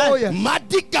station.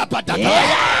 Thank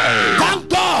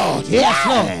God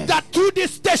that through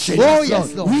this station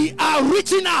we are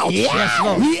reaching out. We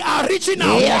are reaching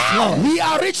out. We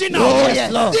are reaching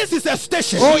out. This is a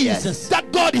station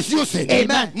that God is using.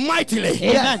 Mightily.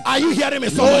 Amen. Are you hearing me?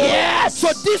 Yes.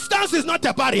 So distance is not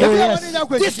a barrier.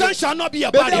 Distance shall not be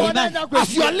a barrier.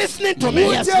 As you are listening to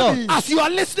me, as you are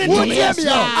listening to me,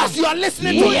 as you are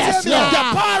listening to me, the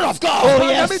power of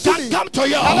God can come to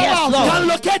you, can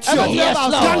locate you,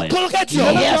 can locate you,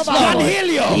 can heal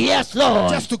you. Yes,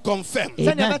 Lord. Just to confirm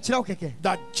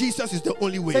that Jesus is the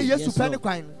only way.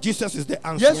 Jesus is the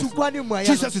answer.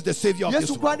 Jesus is the Savior of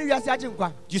this world.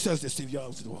 Jesus is the Savior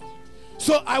of the world.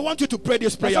 So I want you to pray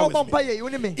this prayer with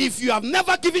me. If you have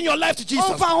never given your life to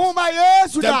Jesus,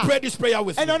 then pray this prayer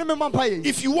with me.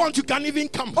 If you want, you can even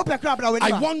come.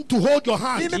 I want to hold your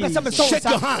hand, shake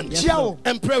your hand,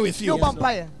 and pray with you.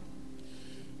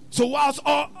 So whilst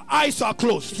all eyes are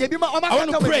closed, I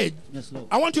want to pray.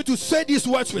 I want you to say these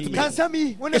words with me.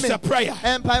 It's a prayer.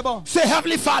 Say,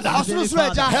 Heavenly Father,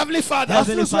 Heavenly Father,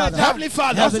 Heavenly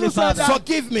Father,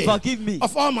 forgive me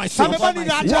of all my sins.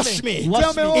 Wash me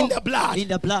in the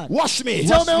blood. Wash me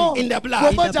in the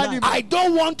blood. I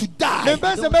don't want to die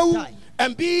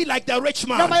and be like the rich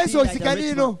man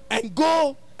and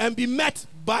go and be met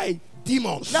by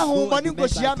demons. I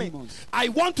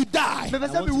want to die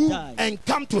and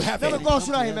come to heaven.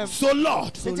 So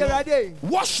Lord,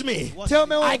 wash me.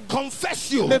 I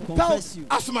confess you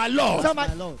as my Lord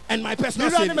and my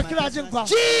personal Savior.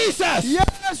 Jesus,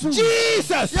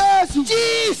 Jesus,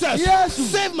 Jesus,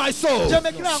 save my soul.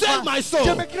 Save my soul.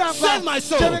 Save my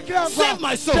soul. Save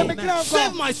my soul.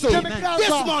 Save my soul.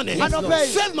 This morning,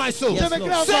 save my soul.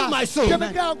 Save my soul.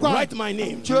 Write my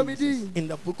name in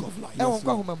the book of life.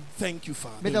 Thank you,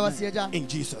 Father. In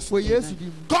Jesus'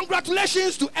 name.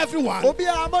 Congratulations to everyone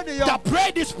that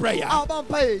prayed this prayer.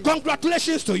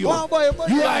 Congratulations to you.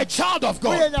 You are a child of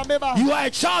God. You are a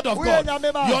child of God.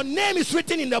 Your name is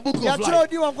written in the book of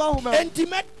life.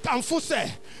 Intimate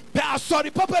Kanfuse. Sorry,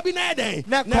 Papa Binede.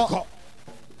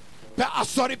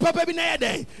 Sorry, Papa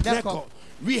Binede.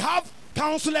 We have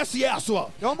counselors here as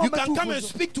well. You can come and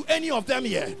speak to any of them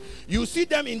here. You see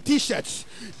them in t-shirts.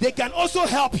 They can also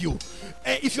help you.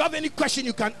 If you have any question,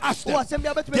 you can ask them.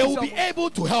 They will be able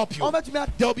to help you.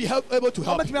 They will be able to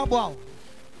help you.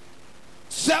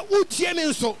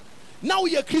 So, now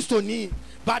we are Christian,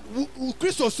 but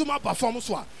Christo Suma performs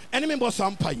what? Any member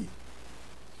Sampai.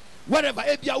 Wherever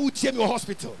Ebia Utiemi or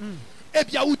hospital.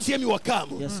 Ebia Utiemi or Kam.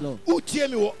 Yes, Lord.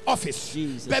 Utiemi or office.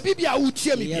 Baby Bia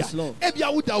Utiemi. Yes, Lord.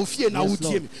 Ebia Uda Ufie na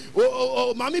Utiemi.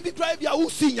 Oh, Mammy be drive Bia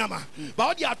Usinyama.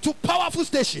 But they are two powerful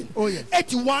stations. Oh, yes.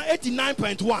 81,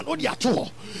 89.1. Oh, they are two.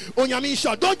 Oh,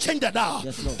 Yamisha, don't change the dial.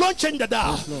 Yes, don't change the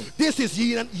dial. Yes, this is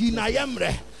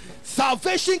Yinayemre.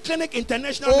 Salvation Clinic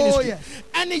International Ministry.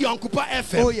 Any Yankupa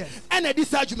FM. And a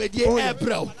disagumedi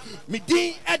Ebro.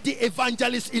 Midin at the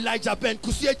evangelist Elijah Ben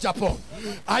Kusie Japan.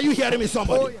 Are you hearing me,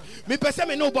 somebody? Me person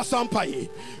me no bosampaye.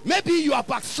 Maybe you are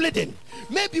backsliding.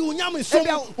 Maybe you nyam so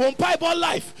on Bible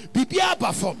life. Bibia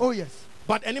bafom. Oh yes.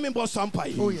 But enemy boss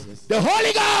sampaye. Oh yes. The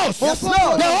Holy Ghost. Yes,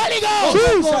 Lord. The Holy Ghost.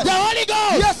 Jesus. The Holy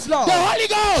Ghost. Yes, Lord. The Holy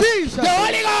Ghost. Jesus. The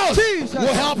Holy Ghost. Jesus.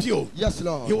 Will help you. Yes,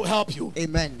 Lord. He will help you.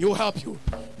 Amen. He will help you.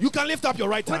 You can lift up your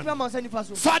right hand.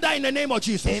 Father, in the name of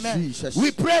Jesus, Amen. Jesus.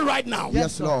 We pray right now.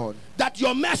 Yes, Lord. That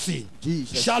your mercy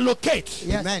Jesus. shall locate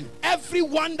Amen.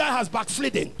 everyone that has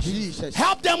backslidden. Jesus.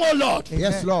 Help them, oh Lord.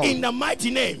 Yes, Lord. In the mighty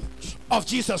name of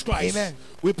Jesus Christ. Amen.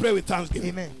 We pray with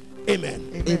thanksgiving. Amen.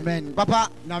 Amen. Amen.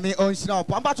 Papa, nami onshina.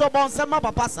 Papa cho bonsema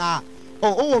papa sa.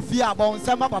 O fia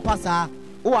bonsema papa sa.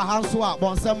 O ahanso a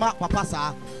bonsema papa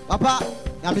sa. Papa,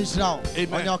 nami shina.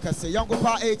 Amen. Onyo kese.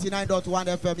 Yankupa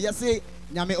 89.1 FM. Yes,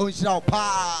 nami onshina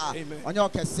pa. Amen. Onyo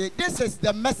kese. This is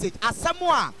the message.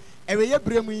 Asemwa. Eweye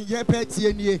bremu ye pe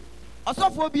tie nie.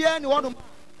 Osofo bia ni wonu.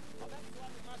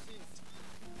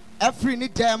 Every ni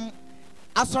dem.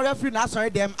 Asori every na asori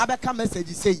dem. Abeka message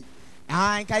say.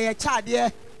 Nka ye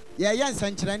chade. Yeah,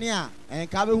 nsenkyerene a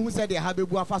enka be hu se de ha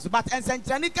bebu afa so but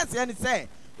nsenkyerene kase ne se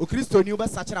o Kristo ni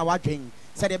obesakira wadwen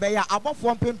se de be ya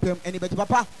abofo mpempem eni beti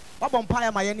papa wabompa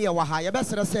ya maye ne ye wa ha ye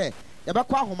besere se ye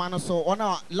bekọ ahoma no so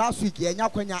ona last week ye nya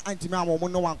kwanya antimi amomo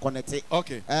no wan connect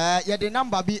okay ye de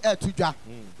number bi etudwa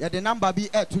ye de number bi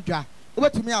etudwa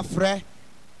obetumi afre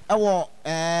ewo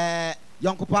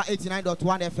Yankupa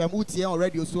 89.1 FM utie on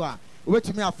radio so a wait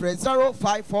to me a friend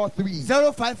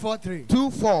 0543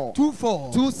 24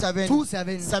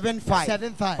 27 75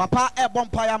 Papa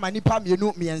Ebompire Manipa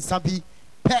Mienu Miensa bi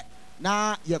pe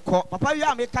na ye call Papa you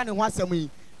are making one asem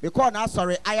because now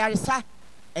sorry ayaresa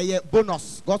eye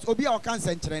bonus because obi o kan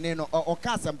senkyerene no o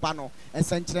kan sempa no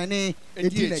ensenkyerene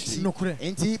edi nachi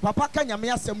enti Papa kan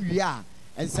nyame asem wi a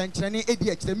ensenkyerene edi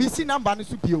akire mi si number no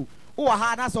so bio o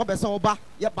ha na so be so oba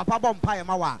ye Papa bompire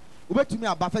ma wa obetumi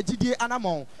aba fa gidie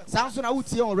anamon sanso na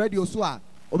wutie on radio so a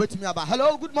obetumi aba.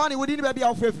 Hello, good morning, we didn't baby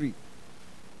of free.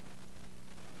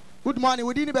 Good morning,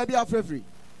 we didn't baby of free.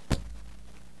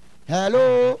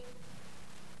 Hello.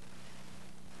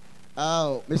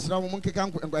 Oh, Mr. Munke kan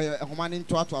homani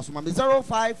nto ato aso ma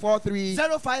 0543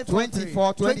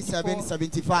 24 27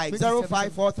 75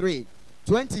 0543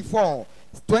 24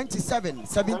 27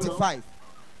 75.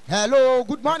 Hello,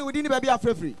 good morning, we didn't baby of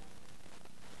free.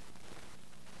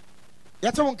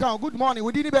 Good morning.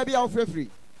 We didn't baby out free.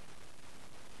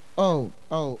 Oh,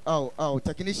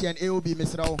 technician AOB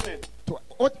Mr.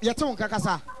 What Yaton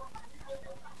Kakasa?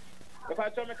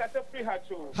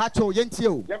 Hacho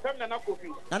Yentio.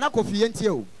 Nana Kofi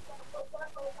Yentio.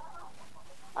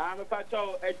 I'm a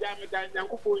patrol, a jam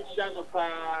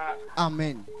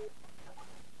Amen.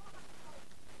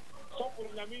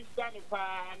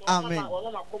 Amen.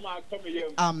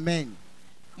 Amen.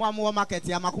 Mwa market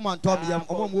ya makuma ntomi ya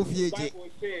omo mu fieje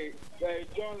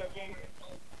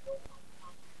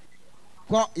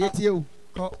ko yetiu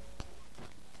ko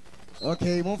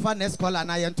okay mumfa next caller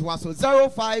na yentoa so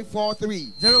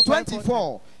 0543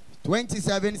 24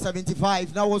 27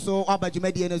 75 now also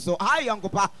abajumedi so hi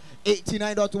Yankupa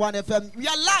 89.1 FM. We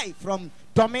are live from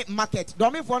Domi Market.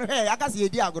 Domi for here akasi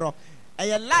edi agro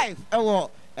eye live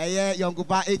ewo eye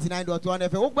Yankupa 89.1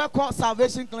 FM. We call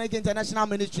Salvation Clinic International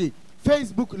Ministry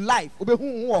Facebook live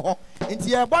obehu wo ho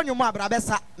enti e bonyo ma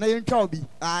brabesa na yentwa obi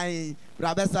ai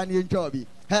brabesa na yentwa obi.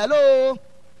 Hello,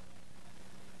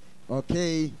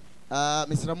 okay,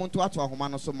 Mr. Monto ato ahoma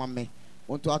no so mamme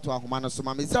monto ato ahoma no so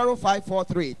mamme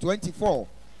 0543 24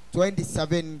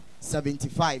 27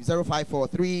 75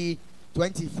 0543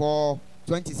 24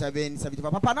 27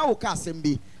 75. Papa na wo ka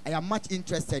asem I am much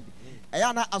interested.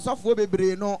 Aya na asofo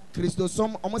bebre no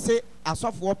Christosom omo se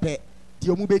asofo pe di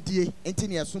omu bedie enti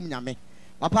ne yesum nyame.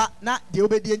 Papa na di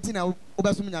obedie enti na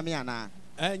obesum nyame ana.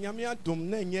 Nyame adom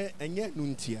na enye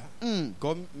nuntia.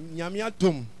 Kom nyame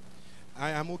adom. I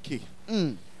am okay.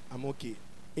 I'm okay.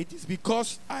 It is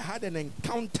because I had an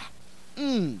encounter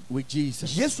with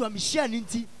Jesus. Yesu amishia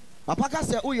nti. Papa ka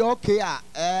se o ye okay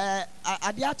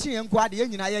ade a che enko ade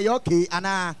nyina ye okay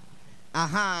ana.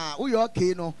 Aha, o ye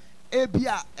okay no.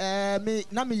 Ebia me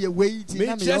na me ye wait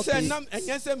na me okay. Me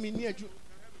enye se me ni aju.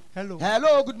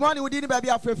 Hello, good morning. We didn't baby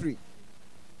free.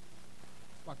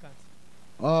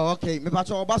 Oh, okay. Me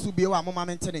pacho obasu bi wa mama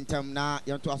maintain ntem na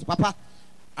yento aso papa.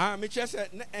 Me chese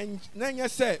na enye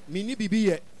se me ni bibi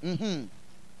ye.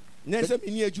 Na se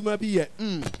me ni adwuma bi ye.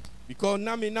 Because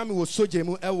na me wo soja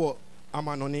mu ewo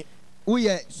amanone. We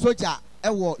ye soja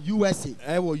ewo USA.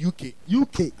 Ewo UK.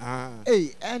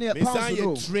 Hey, any me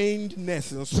say trained nurse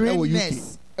so ewo UK.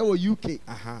 UK.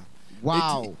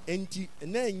 Wow. Enti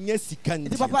na enye sika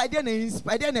nti. Papa I dey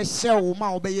share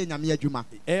ma obeye nyame adwuma.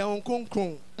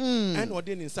 Onkronkron. And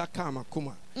ode ni nsa ka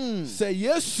makoma. Say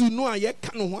Yesu no a ye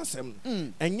ka no ho asem.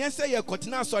 Enye say ye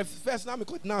kotena sorry first na me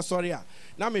kotena sorry a.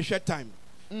 Na me share time.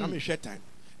 Na me share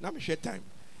time.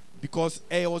 Because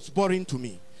it was boring to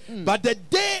me. But the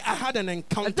day I had an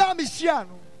encounter,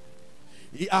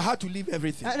 I had to leave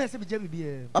everything.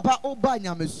 Papa oba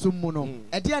nyame sumu no.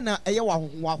 E dey na eye wa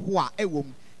ho a ewom.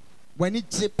 When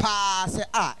it say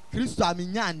Christo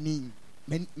aminya ni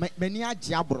mani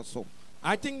agye aboro so.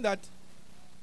 I think that